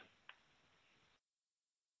apart,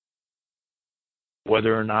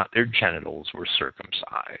 whether or not their genitals were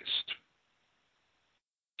circumcised.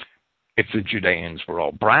 If the Judeans were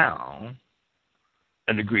all brown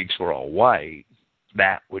and the Greeks were all white,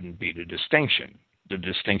 that wouldn't be the distinction. The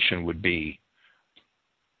distinction would be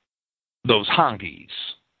those honkies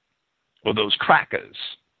or those crackers.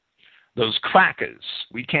 Those crackers.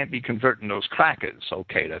 We can't be converting those crackers.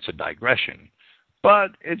 Okay, that's a digression,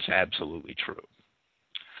 but it's absolutely true.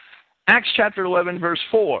 Acts chapter 11, verse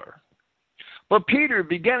 4. "But Peter,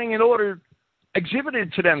 beginning in order,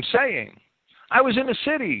 exhibited to them, saying, I was in a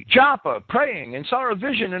city, Joppa, praying, and saw a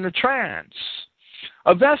vision in a trance.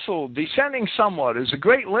 A vessel descending somewhat as a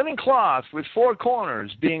great linen cloth with 4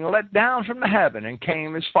 corners, being let down from the heaven, and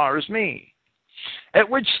came as far as me. At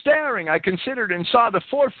which staring I considered and saw the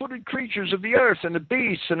 4-footed creatures of the earth, and the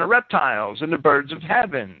beasts, and the reptiles, and the birds of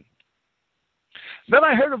heaven. Then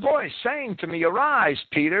I heard a voice saying to me, Arise,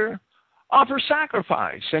 Peter, offer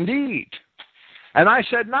sacrifice, and eat. And I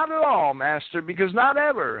said, Not at all, Master, because not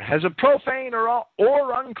ever has a profane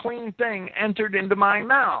or unclean thing entered into my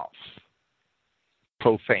mouth."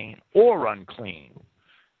 Profane or unclean.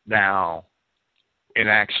 Now, in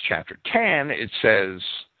Acts chapter 10, it says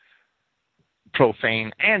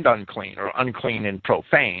profane and unclean, or unclean and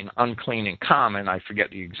profane, unclean and common. I forget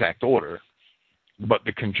the exact order, but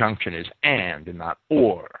the conjunction is and not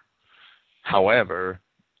or. However,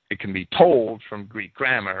 it can be told from Greek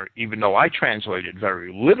grammar, even though I translated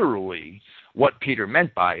very literally, what Peter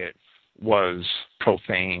meant by it was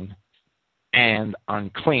profane and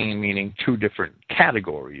unclean, meaning 2 different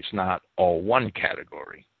categories, not all one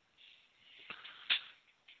category.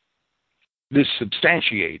 This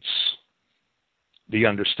substantiates the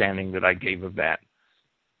understanding that I gave of that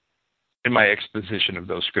in my exposition of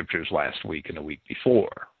those scriptures last week and the week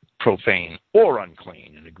before. Profane or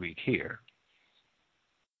unclean in the Greek here.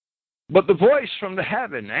 But the voice from the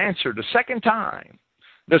heaven answered a second time,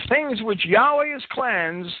 The things which Yahweh has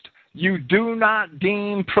cleansed, you do not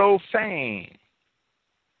deem profane.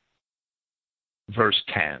 Verse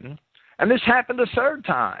 10, And this happened a third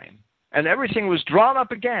time, and everything was drawn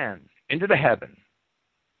up again into the heaven.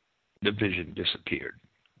 The vision disappeared.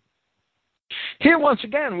 Here once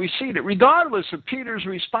again we see that regardless of Peter's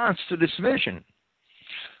response to this vision,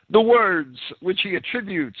 the words which he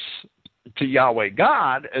attributes to Yahweh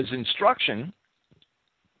God as instruction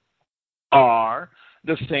are,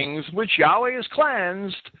 the things which Yahweh has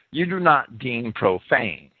cleansed, you do not deem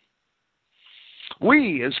profane.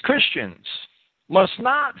 We, as Christians, must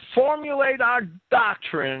not formulate our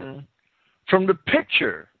doctrine from the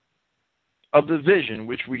picture of the vision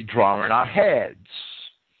which we draw in our heads,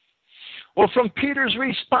 or from Peter's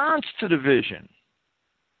response to the vision.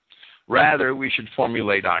 Rather, we should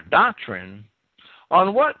formulate our doctrine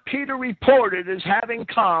on what Peter reported as having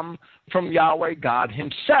come from Yahweh God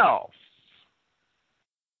himself.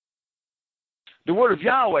 The word of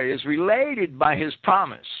Yahweh is related by his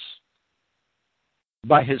promise,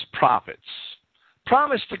 by his prophets,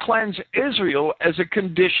 promised to cleanse Israel as a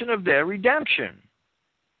condition of their redemption.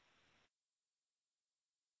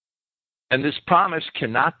 And this promise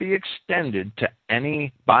cannot be extended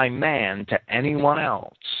by man to anyone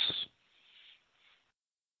else.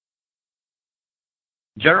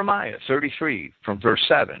 Jeremiah 33 from verse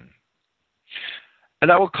 7.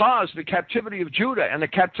 And I will cause the captivity of Judah and the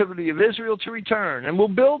captivity of Israel to return, and will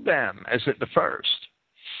build them as at the first.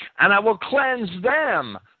 And I will cleanse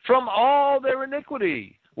them from all their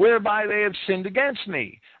iniquity, whereby they have sinned against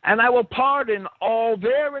me. And I will pardon all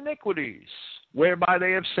their iniquities, whereby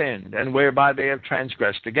they have sinned, and whereby they have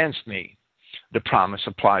transgressed against me. The promise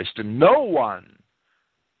applies to no one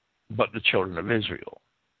but the children of Israel.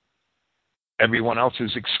 Everyone else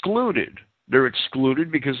is excluded. They're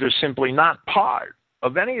excluded because they're simply not part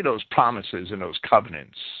of any of those promises and those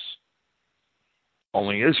covenants.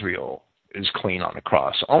 Only Israel is clean on the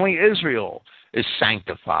cross. Only Israel is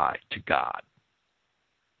sanctified to God.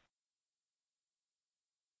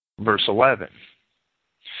 Verse 11.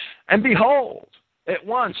 And behold, at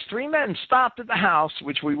once 3 men stopped at the house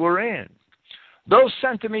which we were in, those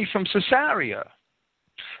sent to me from Caesarea.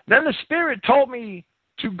 Then the Spirit told me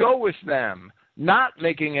to go with them, not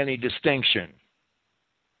making any distinction.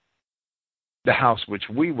 The house which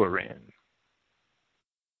we were in.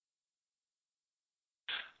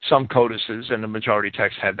 Some codices and the majority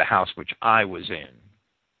text had the house which I was in.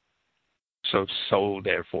 So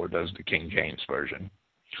therefore does the King James Version.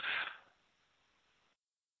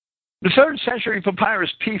 The 3rd century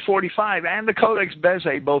papyrus P45 and the Codex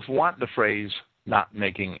Bezae both want the phrase, not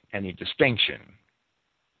making any distinction,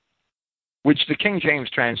 which the King James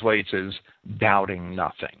translates as doubting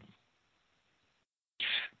nothing.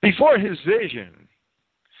 Before his vision,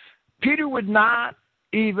 Peter would not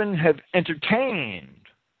even have entertained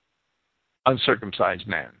uncircumcised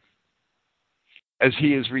men, as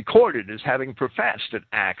he is recorded as having professed at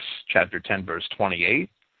Acts chapter 10, verse 28,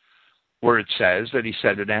 where it says that he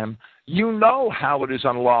said to them, you know how it is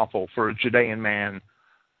unlawful for a Judean man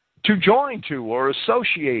to join to or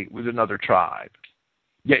associate with another tribe.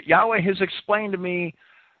 Yet Yahweh has explained to me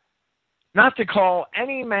not to call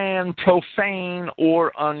any man profane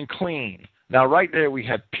or unclean. Now, right there we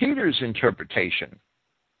have Peter's interpretation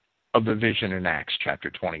of the vision in Acts chapter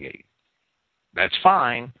 28. That's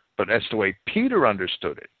fine, but that's the way Peter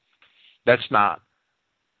understood it. That's not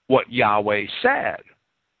what Yahweh said.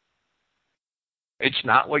 It's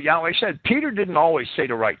not what Yahweh said. Peter didn't always say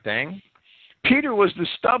the right thing. Peter was the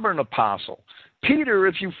stubborn apostle. Peter,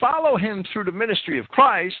 if you follow him through the ministry of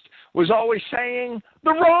Christ, was always saying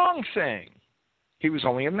the wrong thing. He was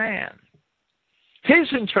only a man. His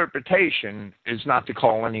interpretation is not to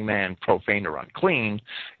call any man profane or unclean.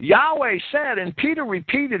 Yahweh said, and Peter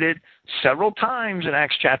repeated it several times in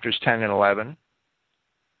Acts chapters 10 and 11.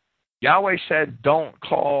 Yahweh said, don't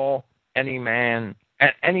call any man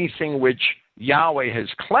anything which Yahweh has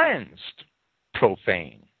cleansed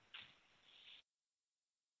profane.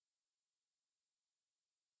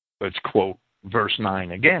 Let's quote verse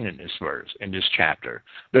 9 again in this chapter.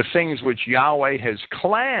 The things which Yahweh has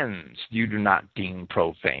cleansed, you do not deem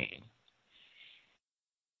profane.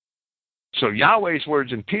 So Yahweh's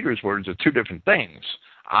words and Peter's words are two different things.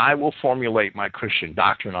 I will formulate my Christian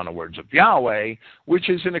doctrine on the words of Yahweh, which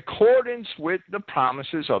is in accordance with the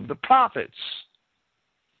promises of the prophets.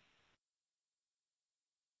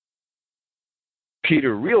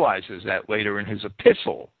 Peter realizes that later in his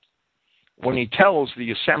epistle, when he tells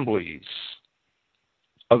the assemblies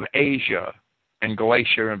of Asia and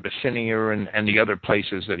Galatia and Bithynia and the other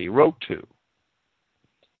places that he wrote to,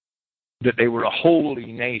 that they were a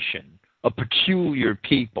holy nation, a peculiar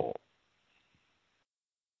people.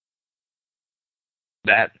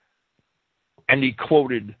 And he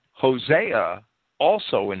quoted Hosea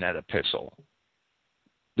also in that epistle,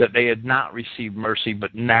 that they had not received mercy,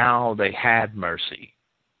 but now they had mercy.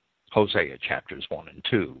 Hosea chapters 1 and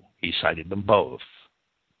 2. He cited them both,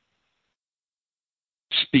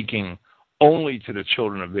 speaking only to the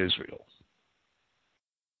children of Israel.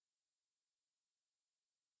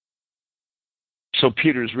 So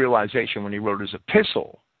Peter's realization when he wrote his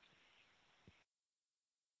epistle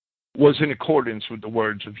was in accordance with the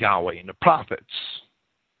words of Yahweh and the prophets.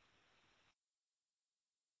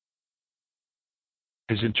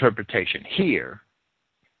 His interpretation here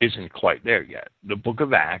isn't quite there yet. The book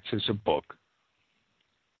of Acts is a book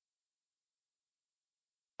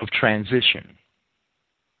of transition.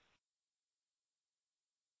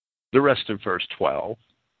 The rest of verse 12.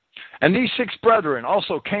 And these 6 brethren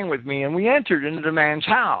also came with me, and we entered into the man's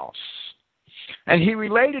house. And he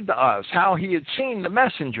related to us how he had seen the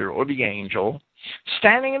messenger or the angel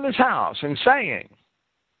standing in his house and saying,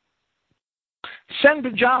 Send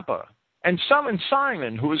to Joppa and summon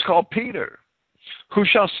Simon, who is called Peter, who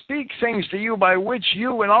shall speak things to you by which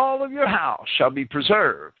you and all of your house shall be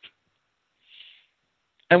preserved.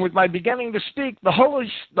 And with my beginning to speak, the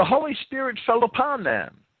Holy Spirit fell upon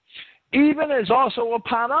them, even as also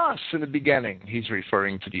upon us in the beginning. He's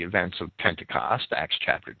referring to the events of Pentecost, Acts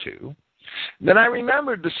chapter 2. Then I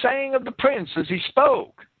remembered the saying of the prince as he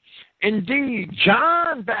spoke. Indeed,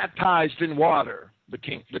 John baptized in water. The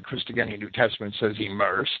Christogenea New Testament says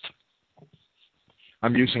immersed.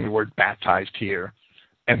 I'm using the word baptized here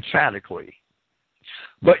emphatically.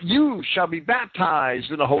 But you shall be baptized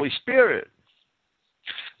in the Holy Spirit.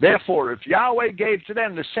 Therefore, if Yahweh gave to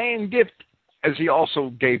them the same gift as he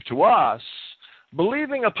also gave to us,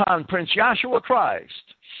 believing upon Prince Yahshua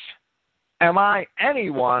Christ, am I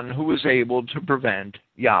anyone who is able to prevent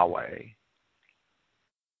Yahweh?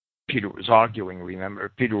 Peter was arguing,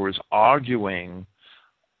 remember? Peter was arguing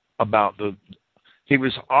he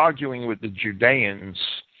was arguing with the Judeans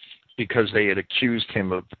because they had accused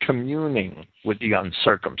him of communing with the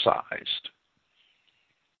uncircumcised.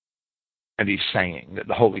 And he's saying that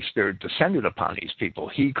the Holy Spirit descended upon these people.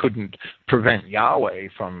 He couldn't prevent Yahweh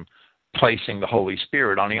from placing the Holy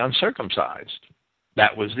Spirit on the uncircumcised.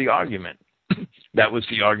 That was the argument. That was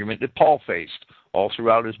the argument that Paul faced all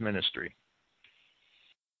throughout his ministry.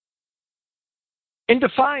 In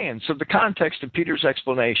defiance of the context of Peter's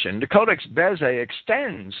explanation, the Codex Bezae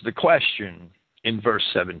extends the question in verse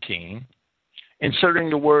 17, inserting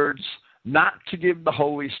the words, not to give the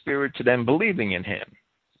Holy Spirit to them believing in him.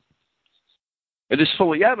 It is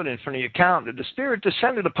fully evident from the account that the Spirit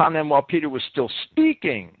descended upon them while Peter was still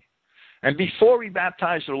speaking, and before he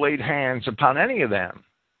baptized or laid hands upon any of them.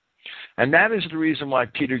 And that is the reason why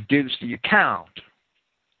Peter gives the account.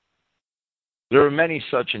 There are many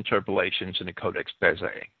such interpolations in the Codex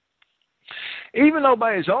Bezae. Even though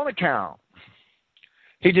by his own account,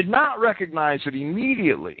 he did not recognize it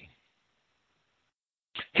immediately.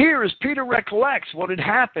 Here, as Peter recollects what had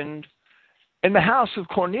happened in the house of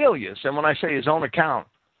Cornelius, and when I say his own account,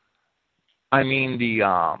 I mean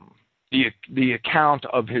the account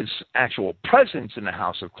of his actual presence in the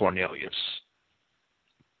house of Cornelius.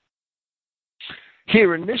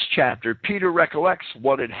 Here in this chapter, Peter recollects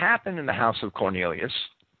what had happened in the house of Cornelius,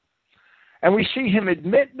 and we see him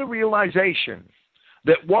admit the realization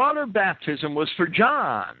that water baptism was for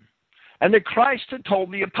John, and that Christ had told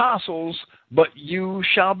the apostles, but you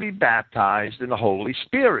shall be baptized in the Holy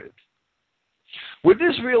Spirit. With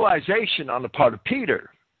this realization on the part of Peter,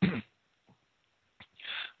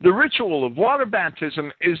 the ritual of water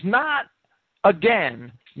baptism is not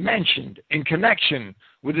again mentioned in connection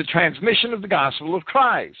with the transmission of the gospel of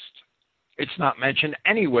Christ. It's not mentioned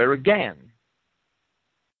anywhere again.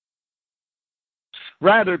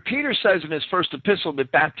 Rather, Peter says in his first epistle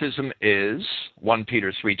that baptism is, 1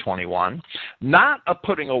 Peter 3:21, not a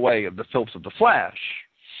putting away of the filth of the flesh,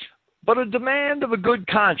 but a demand of a good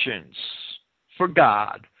conscience for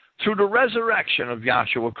God through the resurrection of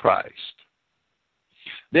Yahshua Christ.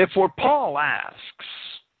 Therefore, Paul asks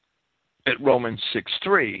at Romans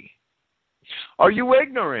 6:3, are you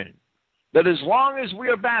ignorant that as long as we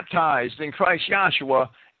are baptized in Christ Yahshua,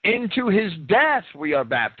 into his death we are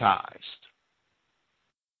baptized?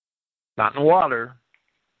 Not in water.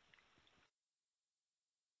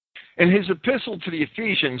 In his epistle to the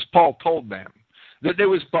Ephesians, Paul told them that there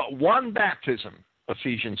was but one baptism,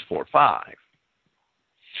 Ephesians 4:5,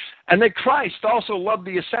 and that Christ also loved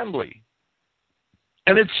the assembly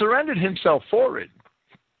and had surrendered himself for it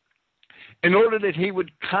in order that he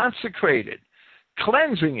would consecrate it,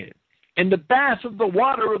 cleansing it in the bath of the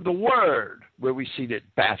water of the Word, where we see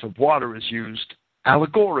that bath of water is used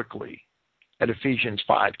allegorically at Ephesians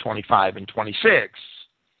 5:25 and 26.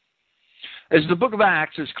 As the book of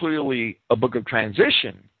Acts is clearly a book of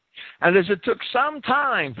transition, and as it took some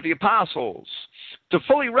time for the apostles to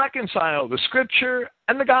fully reconcile the Scripture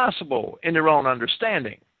and the gospel in their own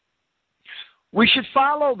understanding, we should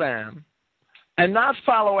follow them and not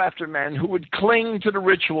follow after men who would cling to the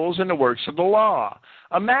rituals and the works of the law,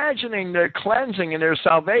 imagining their cleansing and their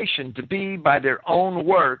salvation to be by their own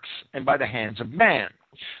works and by the hands of man,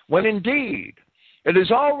 when indeed it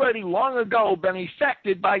has already long ago been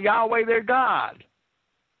effected by Yahweh their God.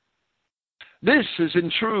 This is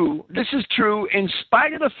true in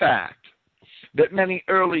spite of the fact that many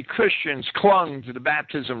early Christians clung to the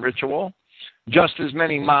baptism ritual, just as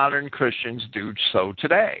many modern Christians do so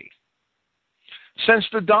today. Since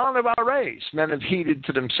the dawn of our race, men have heeded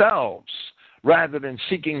to themselves rather than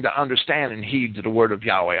seeking to understand and heed to the word of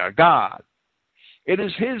Yahweh our God. It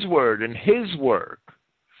is His word and His work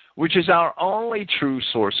which is our only true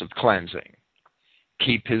source of cleansing.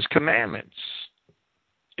 Keep His commandments.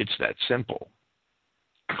 It's that simple.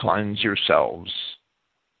 Cleanse yourselves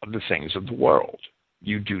of the things of the world.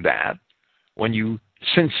 You do that when you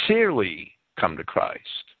sincerely come to Christ.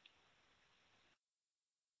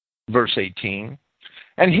 Verse 18,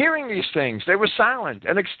 and hearing these things, they were silent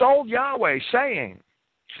and extolled Yahweh, saying,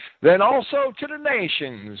 then also to the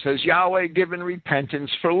nations has Yahweh given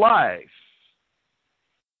repentance for life.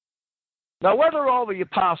 Now, whether all the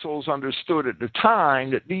apostles understood at the time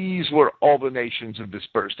that these were all the nations of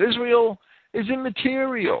dispersed Israel is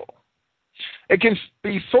immaterial. It can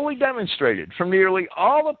be fully demonstrated from nearly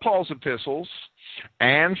all of Paul's epistles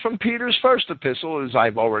and from Peter's first epistle, as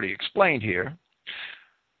I've already explained here,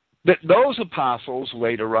 that those apostles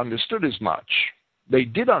later understood as much. They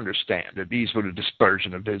did understand that these were the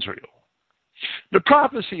dispersion of Israel. The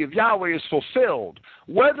prophecy of Yahweh is fulfilled,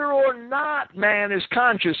 whether or not man is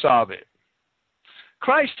conscious of it.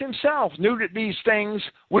 Christ Himself knew that these things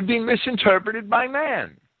would be misinterpreted by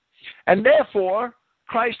man, and therefore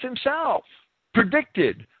Christ Himself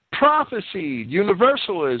predicted, prophesied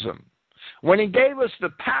universalism when He gave us the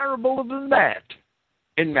parable of the net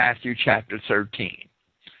in Matthew chapter 13.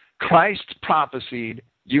 Christ prophesied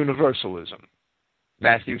universalism.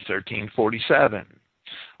 Matthew 13:47.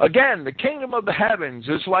 Again, the kingdom of the heavens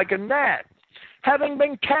is like a net, having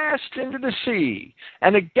been cast into the sea,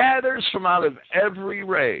 and it gathers from out of every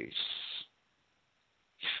race,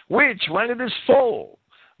 which, when it is full,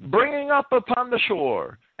 bringing up upon the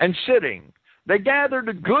shore, and sitting, they gather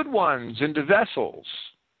the good ones into vessels,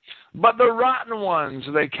 but the rotten ones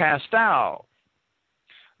they cast out.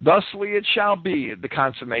 Thusly it shall be at the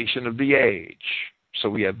consummation of the age. So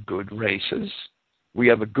we have good races, we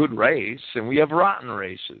have a good race, and we have rotten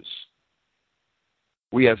races.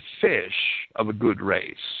 We have fish of a good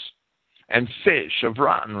race and fish of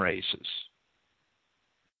rotten races.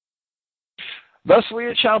 Thusly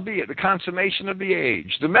it shall be at the consummation of the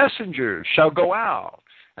age. The messengers shall go out,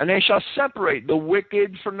 and they shall separate the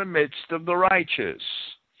wicked from the midst of the righteous,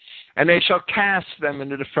 and they shall cast them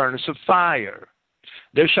into the furnace of fire.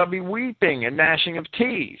 There shall be weeping and gnashing of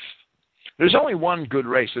teeth. There's only one good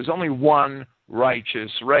race. There's only one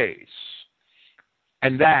righteous race.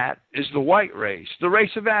 And that is the white race, the race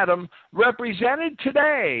of Adam, represented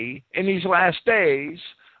today in these last days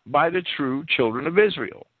by the true children of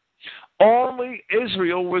Israel. Only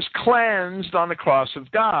Israel was cleansed on the cross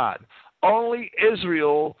of God. Only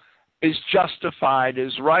Israel is justified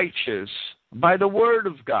as righteous by the word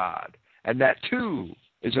of God. And that too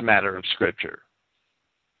is a matter of Scripture.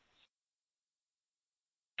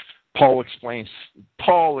 Paul explains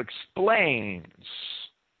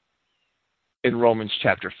in Romans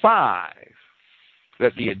chapter 5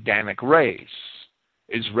 that the Adamic race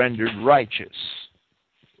is rendered righteous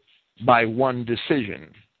by one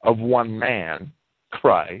decision of one man,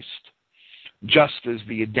 Christ, just as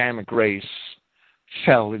the Adamic race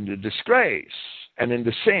fell into disgrace and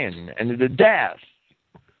into sin and into death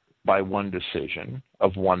by one decision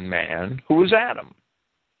of one man who was Adam.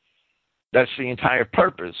 That's the entire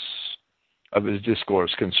purpose of his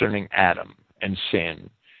discourse concerning Adam and sin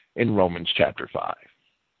in Romans chapter 5.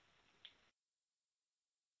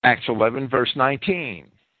 Acts 11, verse 19.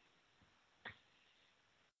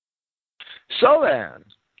 So then,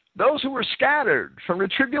 those who were scattered from the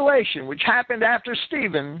tribulation which happened after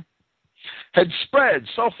Stephen had spread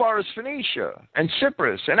so far as Phoenicia and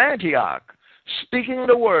Cyprus and Antioch, speaking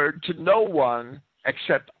the word to no one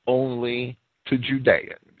except only to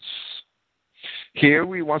Judeans. Here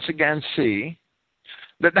we once again see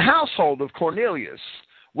that the household of Cornelius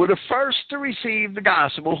were the first to receive the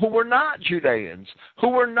gospel who were not Judeans, who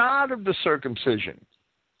were not of the circumcision.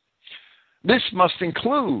 This must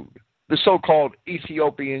include the so-called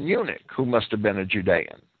Ethiopian eunuch, who must have been a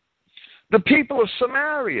Judean, the people of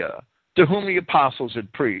Samaria, to whom the apostles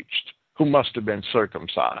had preached, who must have been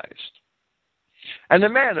circumcised, and the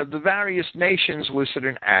men of the various nations listed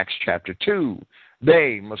in Acts chapter 2.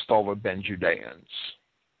 They must all have been Judeans.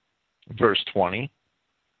 Verse 20.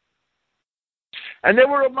 And there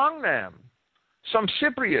were among them some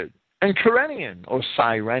Cypriot and Cyrenian or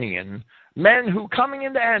Cyrenian men who, coming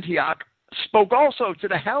into Antioch, spoke also to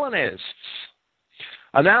the Hellenists,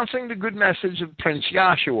 announcing the good message of Prince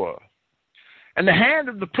Joshua. And the hand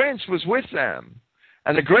of the prince was with them,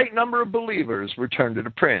 and a great number of believers returned to the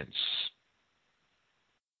prince.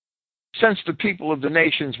 Since the people of the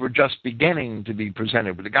nations were just beginning to be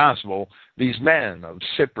presented with the gospel, these men of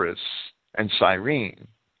Cyprus and Cyrene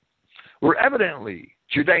were evidently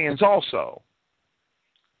Judeans also,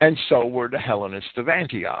 and so were the Hellenists of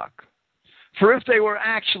Antioch. For if they were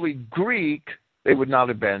actually Greek, they would not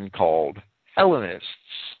have been called Hellenists,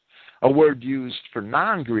 a word used for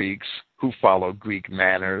non-Greeks who follow Greek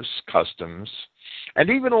manners, customs, and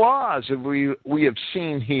even laws, as we have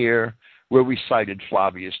seen here where we cited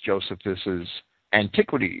Flavius Josephus's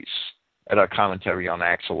Antiquities at our commentary on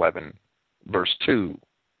Acts 11, verse 2.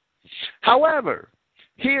 However,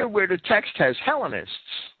 here where the text has Hellenists,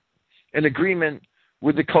 in agreement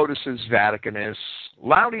with the codices Vaticanus,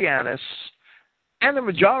 Laudianus, and the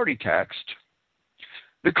majority text,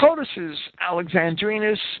 the codices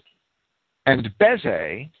Alexandrinus and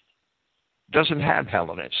Beze doesn't have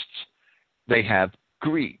Hellenists. They have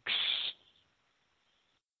Greeks.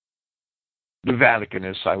 The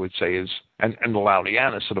Vaticanus, I would say, and the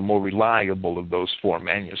Laudianus are the more reliable of those four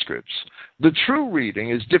manuscripts. The true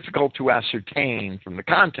reading is difficult to ascertain from the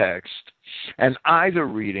context, and either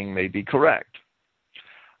reading may be correct.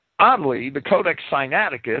 Oddly, the Codex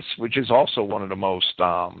Sinaiticus, which is also one of the most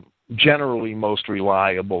generally most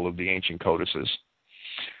reliable of the ancient codices,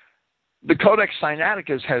 the Codex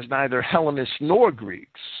Sinaiticus has neither Hellenists nor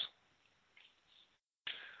Greeks.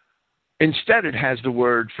 Instead, it has the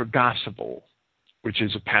word for gospel, which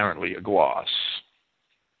is apparently a gloss.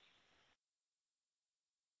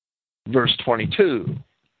 Verse 22.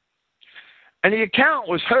 And the account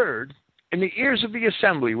was heard in the ears of the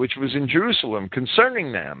assembly which was in Jerusalem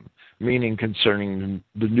concerning them, meaning concerning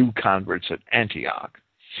the new converts at Antioch.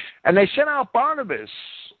 And they sent out Barnabas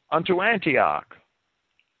unto Antioch.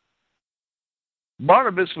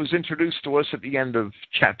 Barnabas was introduced to us at the end of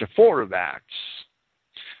chapter 4 of Acts.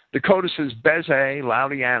 The codices Beze,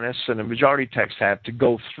 Laudianus, and the majority text have to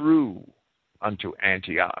go through unto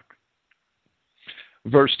Antioch.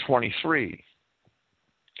 Verse 23.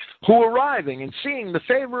 Who arriving and seeing the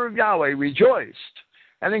favor of Yahweh rejoiced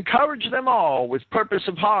and encouraged them all with purpose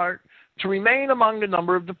of heart to remain among the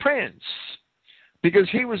number of the prince, because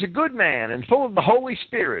he was a good man and full of the Holy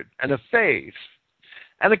Spirit and of faith.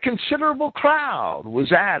 And a considerable crowd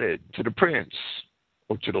was added to the prince,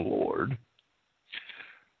 or to the Lord.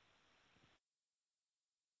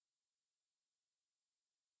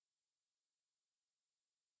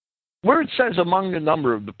 Where it says among the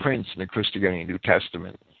number of the prince in the Christogenea New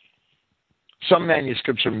Testament, some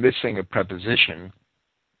manuscripts are missing a preposition.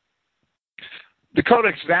 The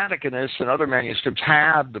Codex Vaticanus and other manuscripts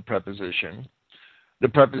have the preposition. The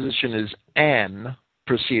preposition is en,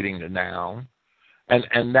 preceding the noun.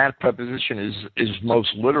 And that preposition is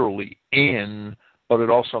most literally in, but it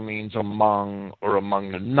also means among or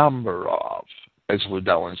among the number of, as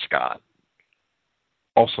Liddell and Scott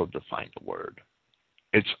also define the word.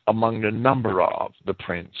 It's among the number of the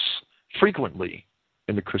prince, frequently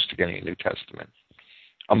in the Christogenea New Testament,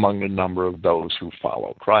 among the number of those who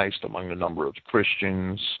follow Christ, among the number of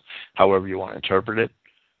Christians, however you want to interpret it,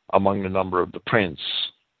 among the number of the prince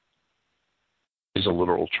is a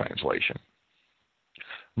literal translation.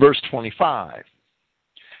 Verse 25,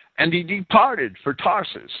 and he departed for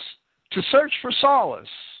Tarsus to search for Saulus,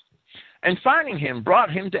 and finding him, brought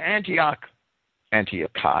him to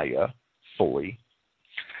Antiochia fully.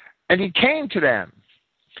 And he came to them,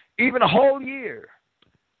 even a whole year,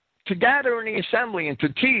 to gather in the assembly and to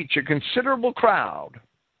teach a considerable crowd.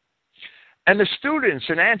 And the students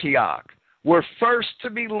in Antioch were first to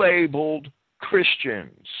be labeled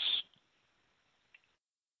Christians.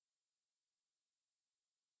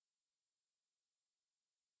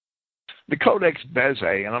 The Codex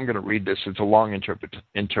Beze, and I'm going to read this, it's a long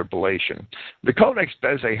interpolation. The Codex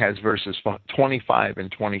Beze has verses 25 and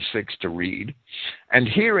 26 to read. And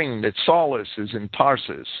hearing that Saulus is in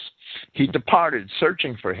Tarsus, he departed,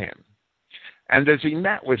 searching for him. And as he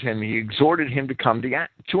met with him, he exhorted him to come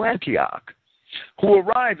to Antioch, who,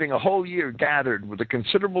 arriving a whole year, gathered with a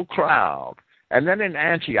considerable crowd. And then in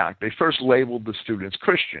Antioch, they first labeled the students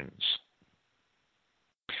Christians.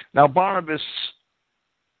 Now, Barnabas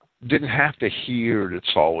didn't have to hear that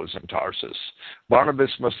Saul was in Tarsus.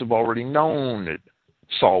 Barnabas must have already known that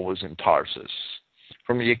Saul was in Tarsus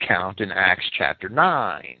from the account in Acts chapter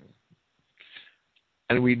 9.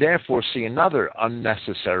 And we therefore see another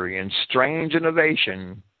unnecessary and strange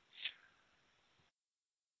innovation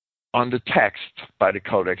on the text by the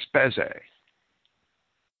Codex Bezae.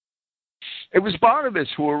 It was Barnabas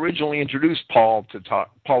who originally introduced Paul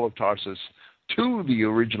of Tarsus to the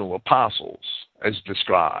original apostles, as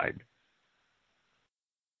described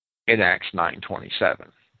in Acts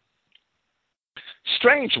 9:27.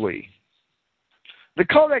 Strangely, the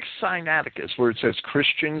Codex Sinaiticus, where it says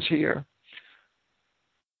Christians here,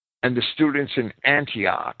 and the students in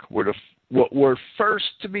Antioch were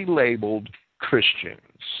first to be labeled Christians.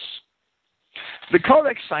 The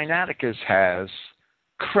Codex Sinaiticus has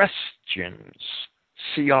Christians,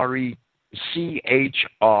 Chrischres,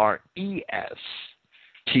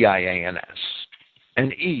 Tians,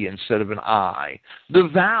 an E instead of an I, the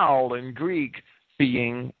vowel in Greek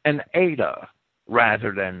being an eta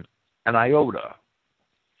rather than an iota.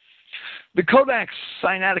 The Codex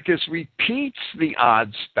Sinaiticus repeats the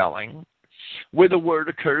odd spelling where the word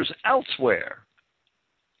occurs elsewhere,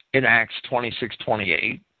 in Acts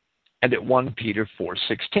 26:28 and at 1 Peter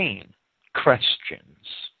 4:16,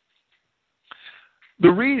 Christians. The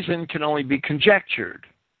reason can only be conjectured,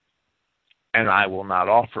 and I will not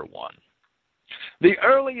offer one. The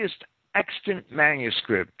earliest extant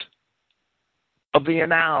manuscript of the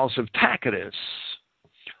Annals of Tacitus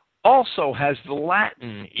also has the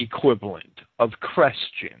Latin equivalent of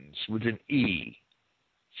Christians with an E,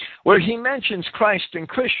 where he mentions Christ and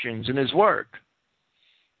Christians in his work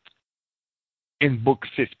in Book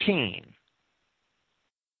 15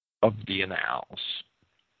 of the Annals.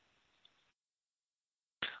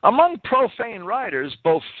 Among profane writers,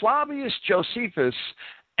 both Flavius Josephus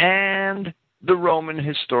and the Roman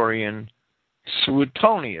historian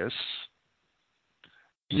Suetonius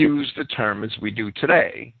use the term as we do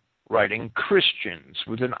today, writing Christians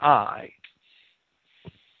with an I.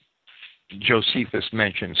 Josephus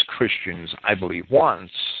mentions Christians, I believe,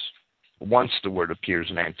 once the word appears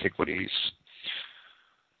in Antiquities.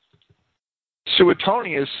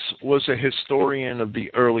 Suetonius was a historian of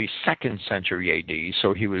the early 2nd century AD,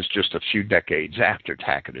 so he was just a few decades after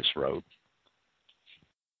Tacitus wrote.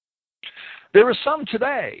 There are some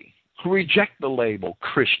today who reject the label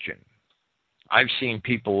Christian. I've seen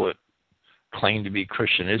people that claim to be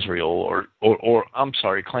Christian Israel, or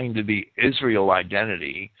claim to be Israel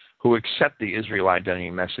identity, who accept the Israel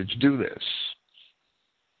identity message, do this.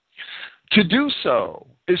 To do so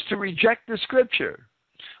is to reject the scripture,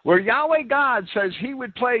 where Yahweh God says he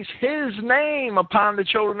would place his name upon the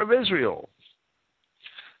children of Israel.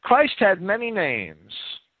 Christ had many names,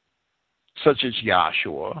 such as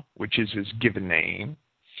Yahshua, which is his given name,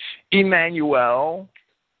 Emmanuel,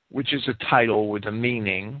 which is a title with a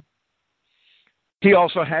meaning. He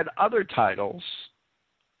also had other titles.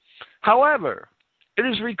 However, it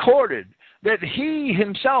is recorded that he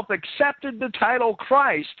himself accepted the title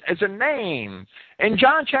Christ as a name in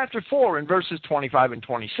John chapter 4 in verses 25 and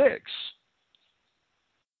 26.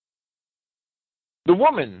 The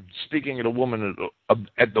woman, speaking of the woman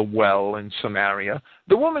at the well in Samaria,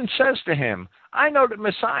 the woman says to him, I know that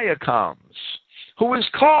Messiah comes, who is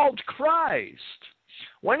called Christ.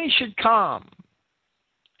 When he should come,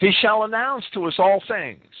 he shall announce to us all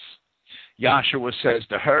things. Yahshua says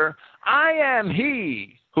to her, I am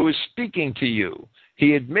he who is speaking to you.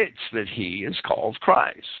 He admits that he is called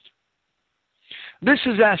Christ. This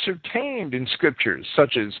is ascertained in scriptures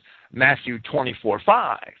such as Matthew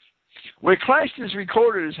 24:5, where Christ is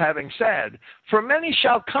recorded as having said, For many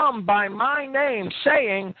shall come by my name,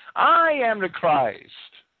 saying, I am the Christ.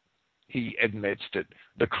 He admits that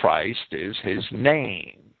the Christ is his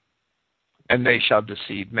name, and they shall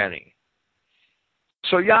deceive many.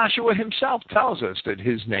 So Yahshua himself tells us that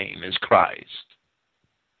his name is Christ.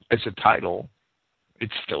 As a title,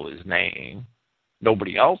 it's still his name.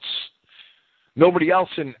 Nobody else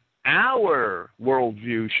in our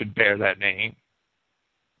worldview should bear that name.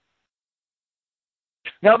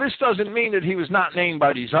 Now, this doesn't mean that he was not named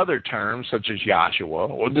by these other terms, such as Yahshua,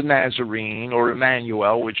 or the Nazarene, or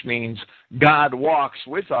Emmanuel, which means God walks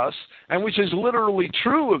with us, and which is literally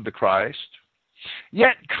true of the Christ.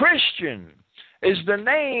 Yet Christian is the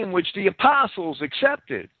name which the apostles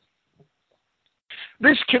accepted.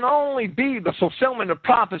 This can only be the fulfillment of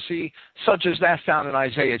prophecy, such as that found in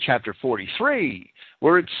Isaiah chapter 43,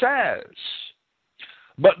 where it says,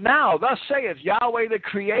 But now, thus saith Yahweh that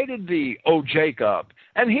created thee, O Jacob,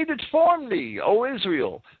 and he that formed thee, O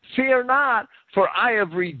Israel. Fear not, for I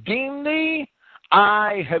have redeemed thee.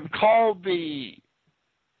 I have called thee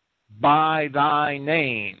by thy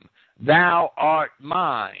name. Thou art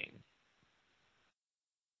mine.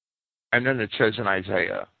 And then it says in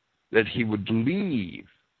Isaiah that he would leave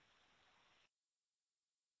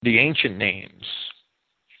the ancient names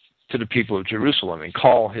to the people of Jerusalem and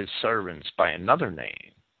call his servants by another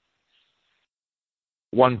name.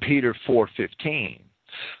 1 Peter 4:15.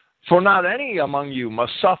 For not any among you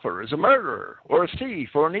must suffer as a murderer, or a thief,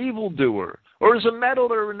 or an evildoer, or as a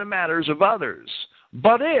meddler in the matters of others.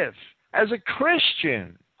 But if, as a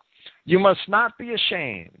Christian, you must not be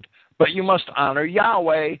ashamed, but you must honor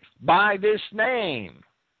Yahweh by this name.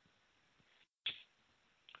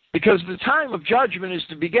 Because the time of judgment is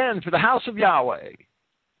to begin for the house of Yahweh.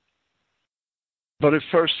 But at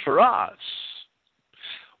first for us.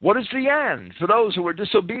 What is the end for those who are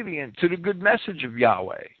disobedient to the good message of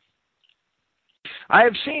Yahweh? I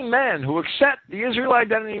have seen men who accept the Israel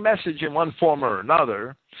identity message in one form or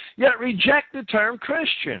another, yet reject the term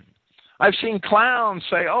Christian. I've seen clowns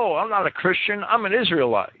say, oh, I'm not a Christian, I'm an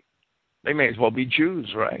Israelite. They may as well be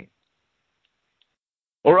Jews, right?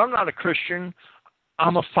 Or I'm not a Christian,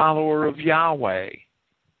 I'm a follower of Yahweh.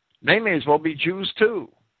 They may as well be Jews too.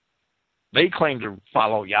 They claim to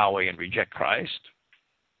follow Yahweh and reject Christ.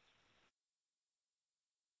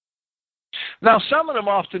 Now, some of them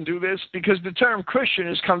often do this because the term Christian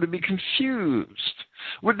has come to be confused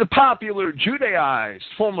with the popular Judaized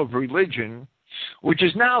form of religion, which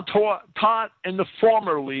is now taught in the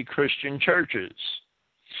formerly Christian churches.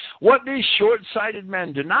 What these short-sighted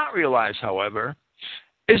men do not realize, however,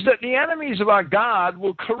 is that the enemies of our God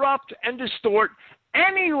will corrupt and distort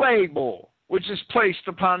any label which is placed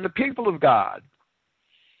upon the people of God.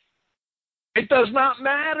 It does not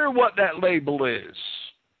matter what that label is.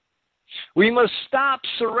 We must stop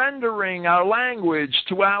surrendering our language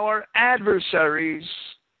to our adversaries.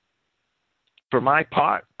 For my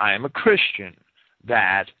part, I am a Christian.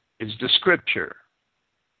 That is the Scripture.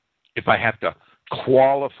 If I have to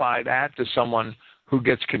qualify that to someone who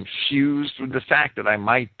gets confused with the fact that I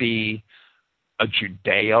might be a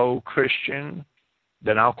Judeo-Christian,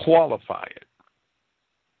 then I'll qualify it.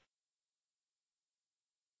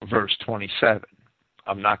 Verse 27,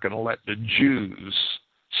 I'm not going to let the Jews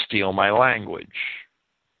steal my language.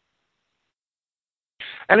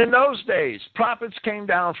 And in those days, prophets came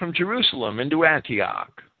down from Jerusalem into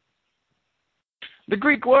Antioch. The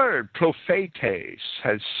Greek word prophetes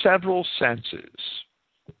has several senses.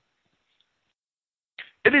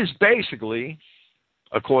 It is basically,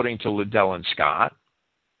 according to Liddell and Scott,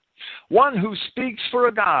 one who speaks for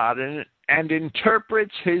a God and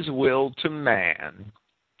interprets his will to man,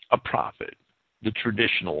 a prophet, the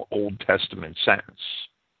traditional Old Testament sense.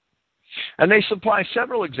 And they supply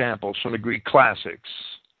several examples from the Greek classics.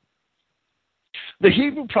 The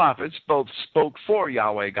Hebrew prophets both spoke for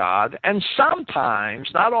Yahweh God and sometimes,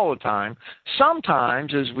 not all the time,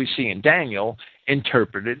 sometimes, as we see in Daniel,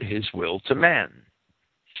 interpreted his will to men.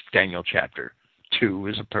 Daniel chapter 2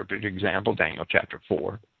 is a perfect example, Daniel chapter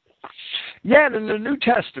 4. Yet in the New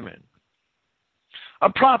Testament, a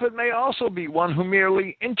prophet may also be one who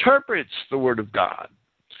merely interprets the word of God,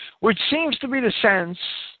 which seems to be the sense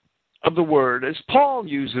of the word as Paul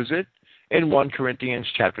uses it in 1 Corinthians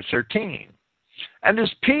chapter 13, and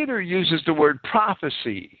as Peter uses the word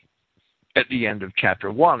prophecy at the end of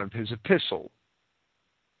chapter 1 of his epistle.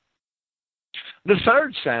 The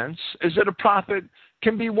third sense is that a prophet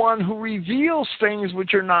can be one who reveals things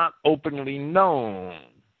which are not openly known.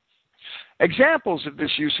 Examples of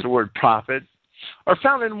this use of the word prophet are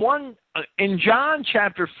found in John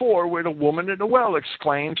chapter 4, where the woman at the well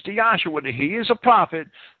exclaims to Yahshua that he is a prophet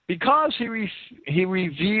because he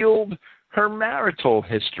revealed her marital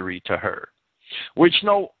history to her, which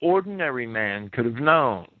no ordinary man could have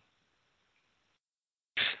known.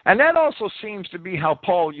 And that also seems to be how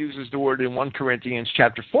Paul uses the word in 1 Corinthians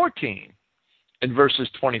chapter 14, in verses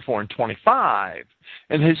 24 and 25.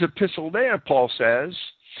 In his epistle there, Paul says,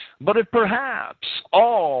 but if perhaps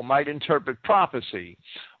all might interpret prophecy,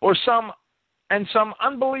 or some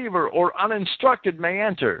unbeliever or uninstructed may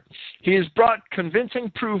enter, he has brought convincing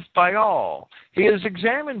proof by all. He is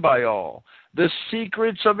examined by all. The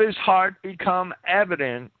secrets of his heart become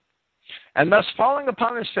evident, and thus falling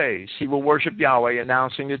upon his face, he will worship Yahweh,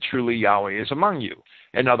 announcing that truly Yahweh is among you.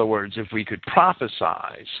 In other words, if we could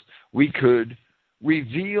prophesize, we could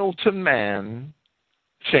reveal to men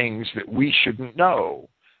things that we shouldn't know,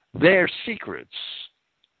 their secrets,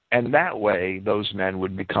 and that way those men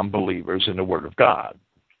would become believers in the Word of God.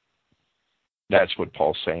 That's what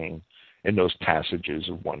Paul's saying in those passages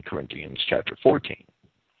of 1 Corinthians chapter 14.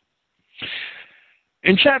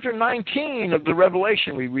 In chapter 19 of the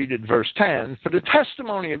Revelation, we read at verse 10, for the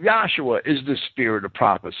testimony of Yahshua is the spirit of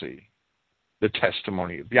prophecy. The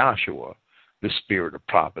testimony of Yahshua, the spirit of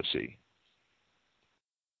prophecy.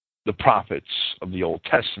 The prophets of the Old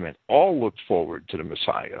Testament all looked forward to the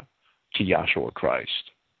Messiah, to Yahshua Christ,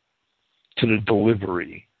 to the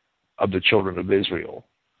delivery of the children of Israel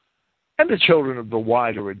and the children of the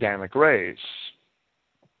wider Adamic race.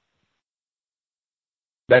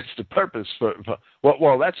 That's the purpose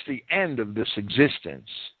well, that's the end of this existence,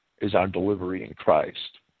 is our delivery in Christ.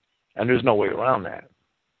 And there's no way around that.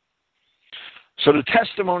 So the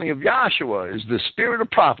testimony of Yahshua is the spirit of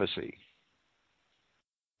prophecy,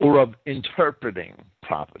 or of interpreting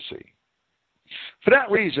prophecy. For that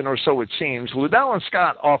reason, or so it seems, Liddell and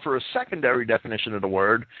Scott offer a secondary definition of the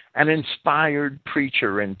word, an inspired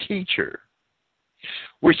preacher and teacher,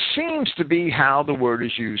 which seems to be how the word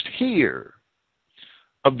is used here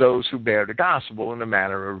of those who bear the gospel in the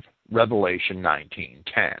manner of Revelation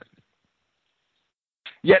 19:10.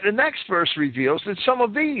 Yet the next verse reveals that some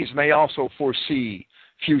of these may also foresee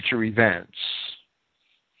future events.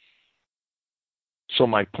 So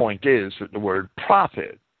my point is that the word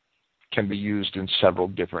prophet can be used in several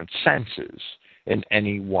different senses in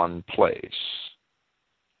any one place,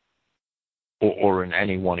 or in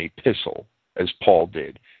any one epistle, as Paul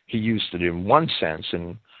did. He used it in one sense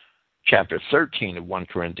in chapter 13 of 1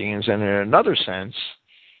 Corinthians, and in another sense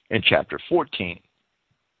in chapter 14.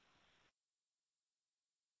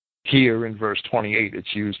 Here in verse 28,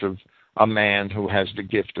 it's used of a man who has the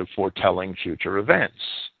gift of foretelling future events.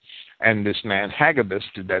 And this man, Agabus,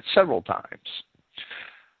 did that several times.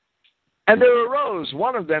 And there arose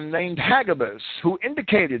one of them named Agabus, who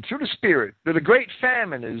indicated through the Spirit that a great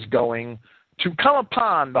famine is going to come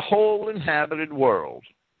upon the whole inhabited world,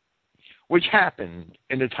 which happened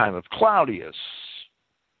in the time of Claudius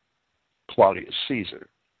Caesar.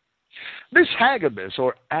 This Agabus,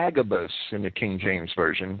 or Agabus in the King James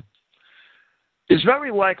Version, is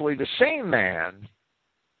very likely the same man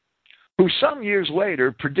who some years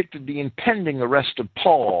later predicted the impending arrest of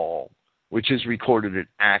Paul, which is recorded in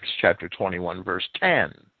Acts chapter 21, verse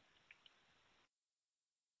 10.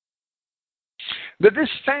 That this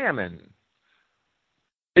famine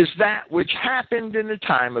is that which happened in the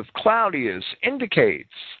time of Claudius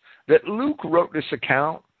indicates that Luke wrote this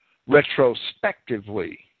account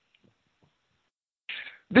retrospectively.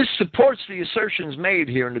 This supports the assertions made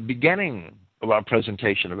here in the beginning of our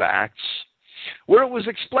presentation of Acts, where it was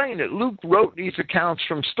explained that Luke wrote these accounts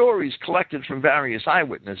from stories collected from various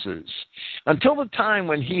eyewitnesses until the time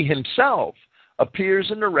when he himself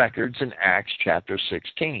appears in the records in Acts chapter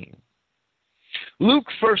 16. Luke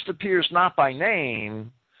first appears not by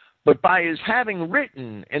name, but by his having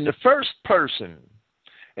written in the first person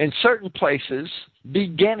in certain places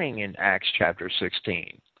beginning in Acts chapter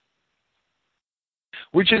 16,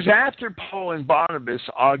 which is after Paul and Barnabas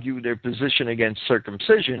argue their position against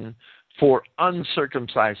circumcision for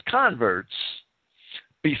uncircumcised converts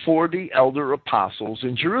before the elder apostles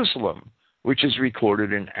in Jerusalem, which is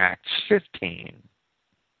recorded in Acts 15.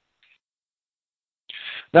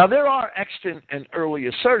 Now, there are extant and early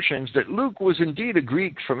assertions that Luke was indeed a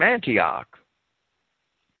Greek from Antioch,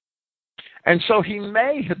 and so he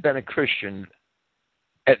may have been a Christian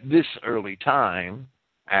at this early time,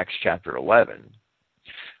 Acts chapter 11.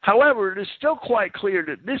 However, it is still quite clear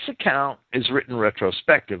that this account is written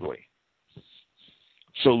retrospectively.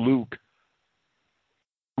 So Luke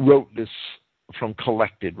wrote this from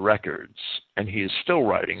collected records, and he is still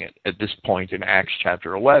writing it at this point in Acts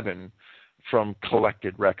chapter 11 from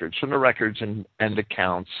collected records, from the records and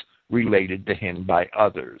accounts related to him by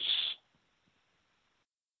others.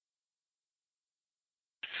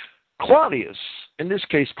 Claudius, in this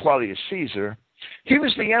case Claudius Caesar, he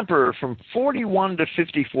was the emperor from 41 to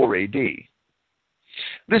 54 AD.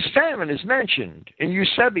 This famine is mentioned in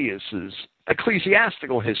Eusebius's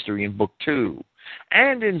Ecclesiastical History in Book 2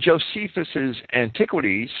 and in Josephus's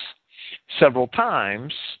Antiquities several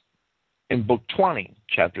times in Book 20,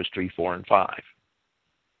 chapters 3, 4, and 5.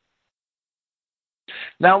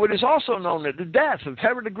 Now, it is also known that the death of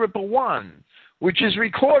Herod Agrippa I, which is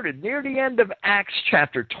recorded near the end of Acts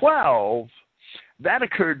chapter 12, that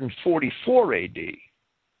occurred in 44 AD.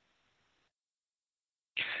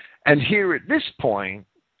 And here at this point,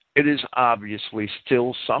 it is obviously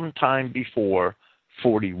still some time before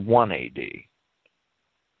 41 AD,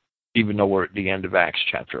 even though we're at the end of Acts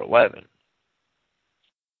chapter 11.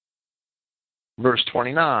 Verse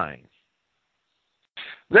 29.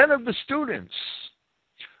 Then of the students,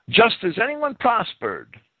 just as anyone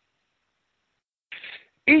prospered,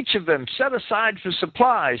 each of them set aside for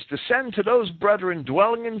supplies to send to those brethren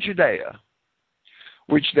dwelling in Judea,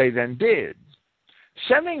 which they then did,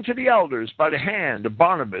 sending to the elders by the hand of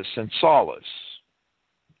Barnabas and Saulus,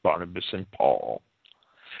 Barnabas and Paul.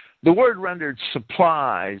 The word rendered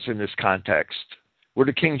supplies in this context, where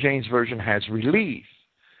the King James Version has relief,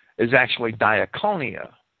 is actually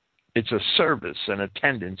diaconia. It's a service, an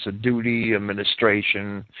attendance, a duty, a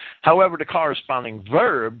ministration. However, the corresponding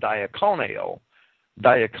verb, diaconeo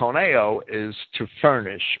is to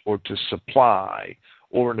furnish or to supply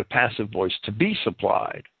or in the passive voice to be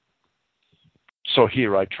supplied. So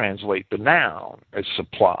here I translate the noun as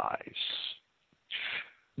supplies.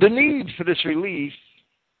 The need for this relief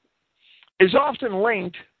is often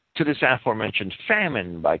linked to this aforementioned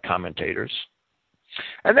famine by commentators,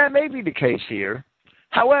 and that may be the case here.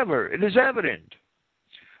 However, it is evident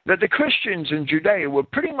that the Christians in Judea were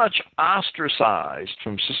pretty much ostracized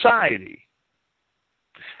from society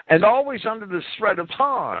and always under the threat of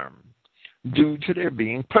harm due to their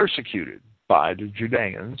being persecuted by the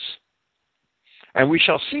Judeans. And we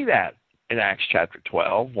shall see that in Acts chapter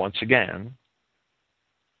 12 once again.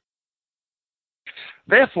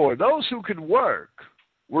 Therefore, those who could work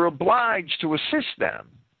were obliged to assist them,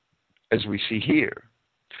 as we see here.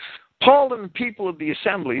 Paul and the people of the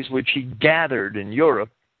assemblies which he gathered in Europe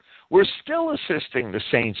were still assisting the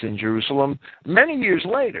saints in Jerusalem many years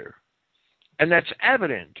later. And that's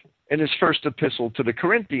evident in his first epistle to the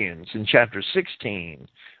Corinthians in chapter 16,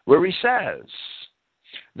 where he says,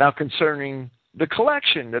 "Now concerning the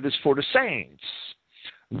collection that is for the saints,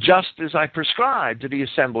 just as I prescribed to the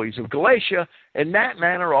assemblies of Galatia, in that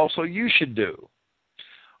manner also you should do.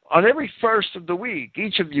 On every first of the week,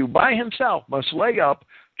 each of you by himself must lay up,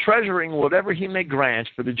 treasuring whatever he may grant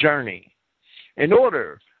for the journey, in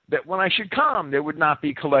order that when I should come, there would not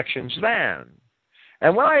be collections then.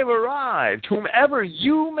 And when I have arrived, whomever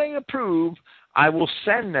you may approve, I will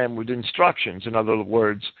send them with instructions." In other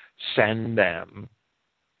words, send them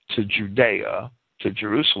to Judea, to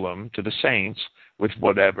Jerusalem, to the saints, with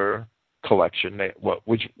whatever collection,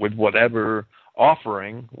 with whatever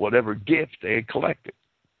offering, whatever gift they had collected,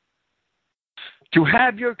 to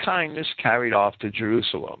have your kindness carried off to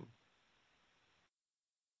Jerusalem.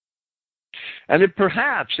 And if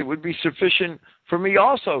perhaps it would be sufficient for me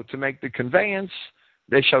also to make the conveyance,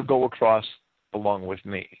 they shall go across along with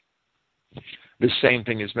me. The same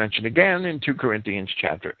thing is mentioned again in 2 Corinthians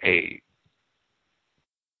chapter 8.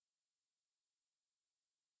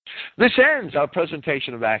 This ends our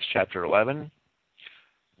presentation of Acts chapter 11.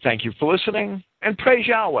 Thank you for listening, and praise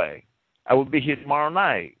Yahweh. I will be here tomorrow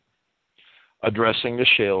night addressing the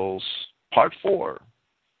shills, part 4,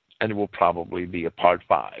 and it will probably be a part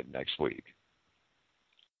 5 next week.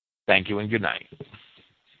 Thank you and good night.